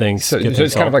kind of get things. So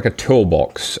it's kind of like a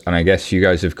toolbox, and I guess you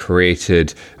guys have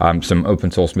created some open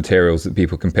source materials that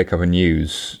people can pick up and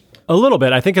use. A little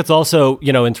bit. I think it's also,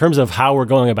 in terms of how we're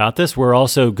going about this, we're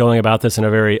also going about this in a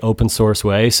very open source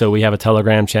way. So we have a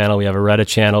Telegram channel, we have a Reddit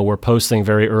channel. We're posting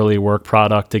very early work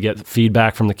product to get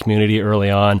feedback from the community early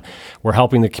on. We're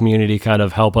helping the community kind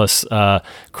of help us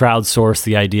crowdsource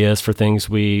the ideas for things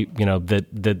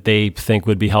that they think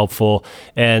would be helpful.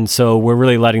 And so we're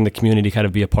really letting the community kind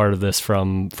of be a part of this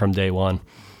from day one.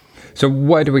 So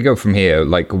where do we go from here?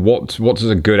 Like, what does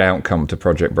a good outcome to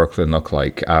Project Brooklyn look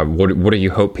like? What do you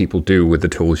hope people do with the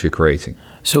tools you're creating?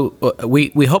 So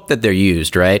we hope that they're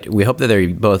used, right? We hope that they're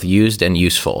both used and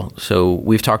useful. So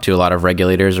we've talked to a lot of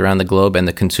regulators around the globe, and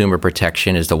the consumer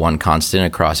protection is the one constant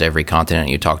across every continent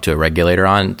you talk to a regulator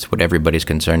on. It's what everybody's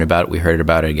concerned about. We heard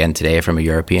about it again today from a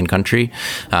European country.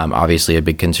 Obviously a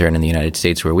big concern in the United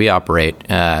States where we operate.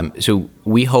 So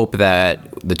we hope that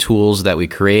the tools that we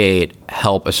create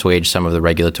help assuage some of the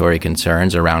regulatory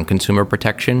concerns around consumer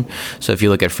protection. So if you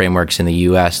look at frameworks in the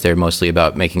US, they're mostly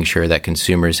about making sure that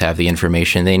consumers have the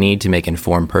information they need to make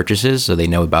informed purchases, so they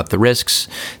know about the risks,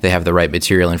 they have the right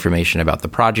material information about the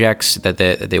projects that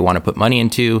they want to put money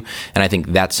into. And I think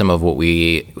that's some of what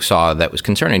we saw that was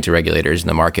concerning to regulators in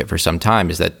the market for some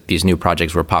time, is that these new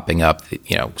projects were popping up.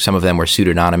 Some of them were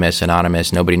pseudonymous,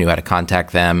 anonymous, nobody knew how to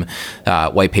contact them.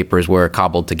 White papers were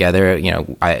cobbled together.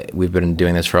 We've been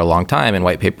doing this for a long time, and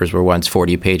white papers were once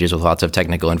 40 pages with lots of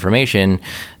technical information.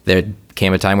 There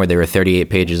came a time where there were 38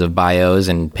 pages of bios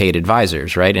and paid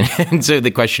advisors, right? And so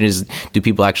the question is, do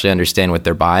people actually understand what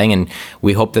they're buying? And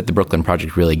we hope that the Brooklyn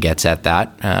Project really gets at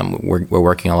that. We're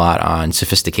working a lot on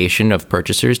sophistication of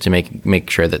purchasers to make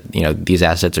sure that these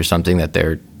assets are something that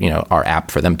they're are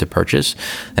apt for them to purchase,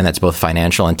 and that's both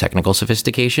financial and technical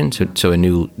sophistication. So a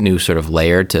new sort of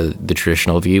layer to the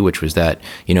traditional view, which was that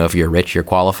if you're rich, you're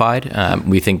qualified.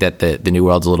 We think that the new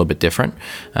world's a little bit different.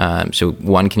 So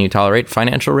one, can you tolerate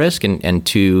financial risk? And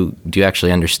two, do you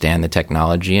actually understand the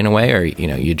technology in a way, or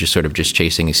you're just sort of just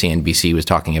chasing? CNBC was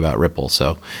talking about Ripple,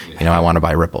 so I want to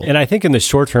buy Ripple. And I think in the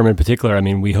short term, in particular, I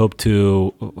mean, we hope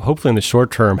to hopefully in the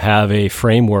short term have a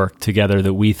framework together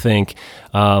that we think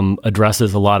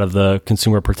addresses a lot of the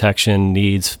consumer protection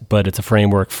needs, but it's a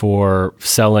framework for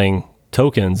selling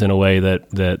tokens in a way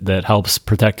that helps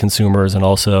protect consumers and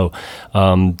also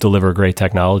deliver great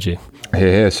technology.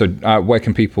 Yeah. So where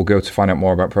can people go to find out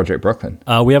more about Project Brooklyn?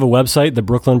 We have a website,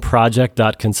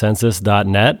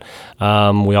 thebrooklynproject.consensus.net.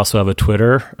 We also have a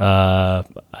Twitter. I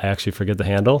actually forget the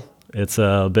handle. It's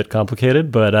a bit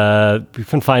complicated, but you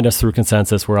can find us through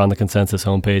Consensus. We're on the Consensus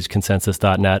homepage,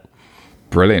 consensus.net.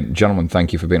 Brilliant. Gentlemen,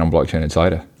 thank you for being on Blockchain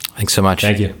Insider. Thanks so much.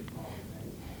 Thank you.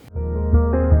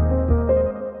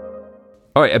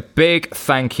 All right, a big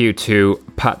thank you to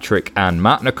Patrick and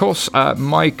Matt, and of course,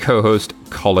 my co-host,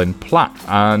 Colin Platt.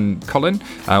 And Colin,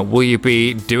 will you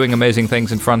be doing amazing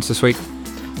things in France this week?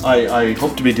 I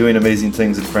hope to be doing amazing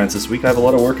things in France this week. I have a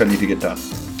lot of work I need to get done.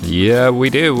 Yeah,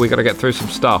 we do. We got to get through some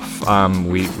stuff.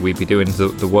 We be doing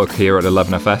the work here at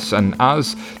 11FS, and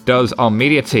as does our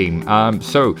media team.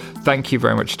 So thank you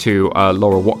very much to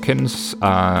Laura Watkins,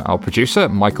 our producer,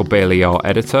 Michael Bailey, our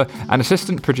editor, and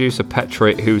assistant producer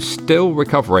Petra, who's still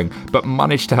recovering but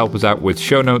managed to help us out with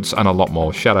show notes and a lot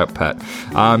more. Shout out, Pet.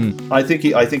 I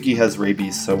think he has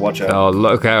rabies, so watch out. Oh,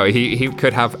 look out! He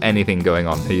could have anything going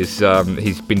on. He's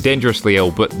been dangerously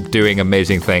ill, but doing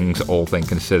amazing things, all things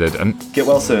considered. And get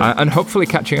well soon. And hopefully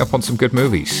catching up on some good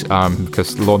movies,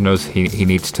 because Lord knows he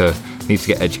needs to needs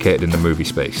to get educated in the movie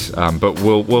space. But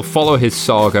we'll follow his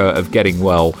saga of getting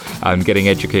well and getting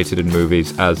educated in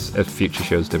movies as future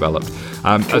shows develop.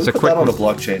 As a quick, that on a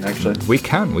blockchain, actually. We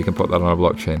can put that on a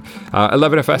blockchain.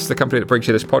 11FS, the company that brings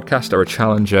you this podcast, are a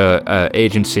challenger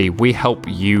agency. We help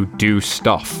you do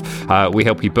stuff. We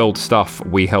help you build stuff.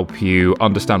 We help you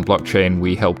understand blockchain.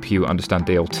 We help you understand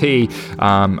DLT.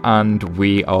 And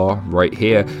we are right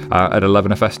here at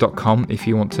 11fs.com if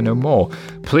you want to know more.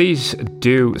 Please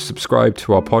do subscribe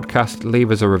to our podcast,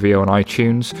 leave us a review on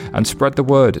iTunes, and spread the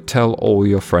word. Tell all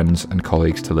your friends and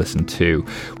colleagues to listen to.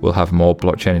 We'll have more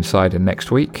Blockchain Insider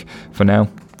next week. For now,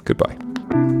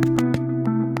 goodbye.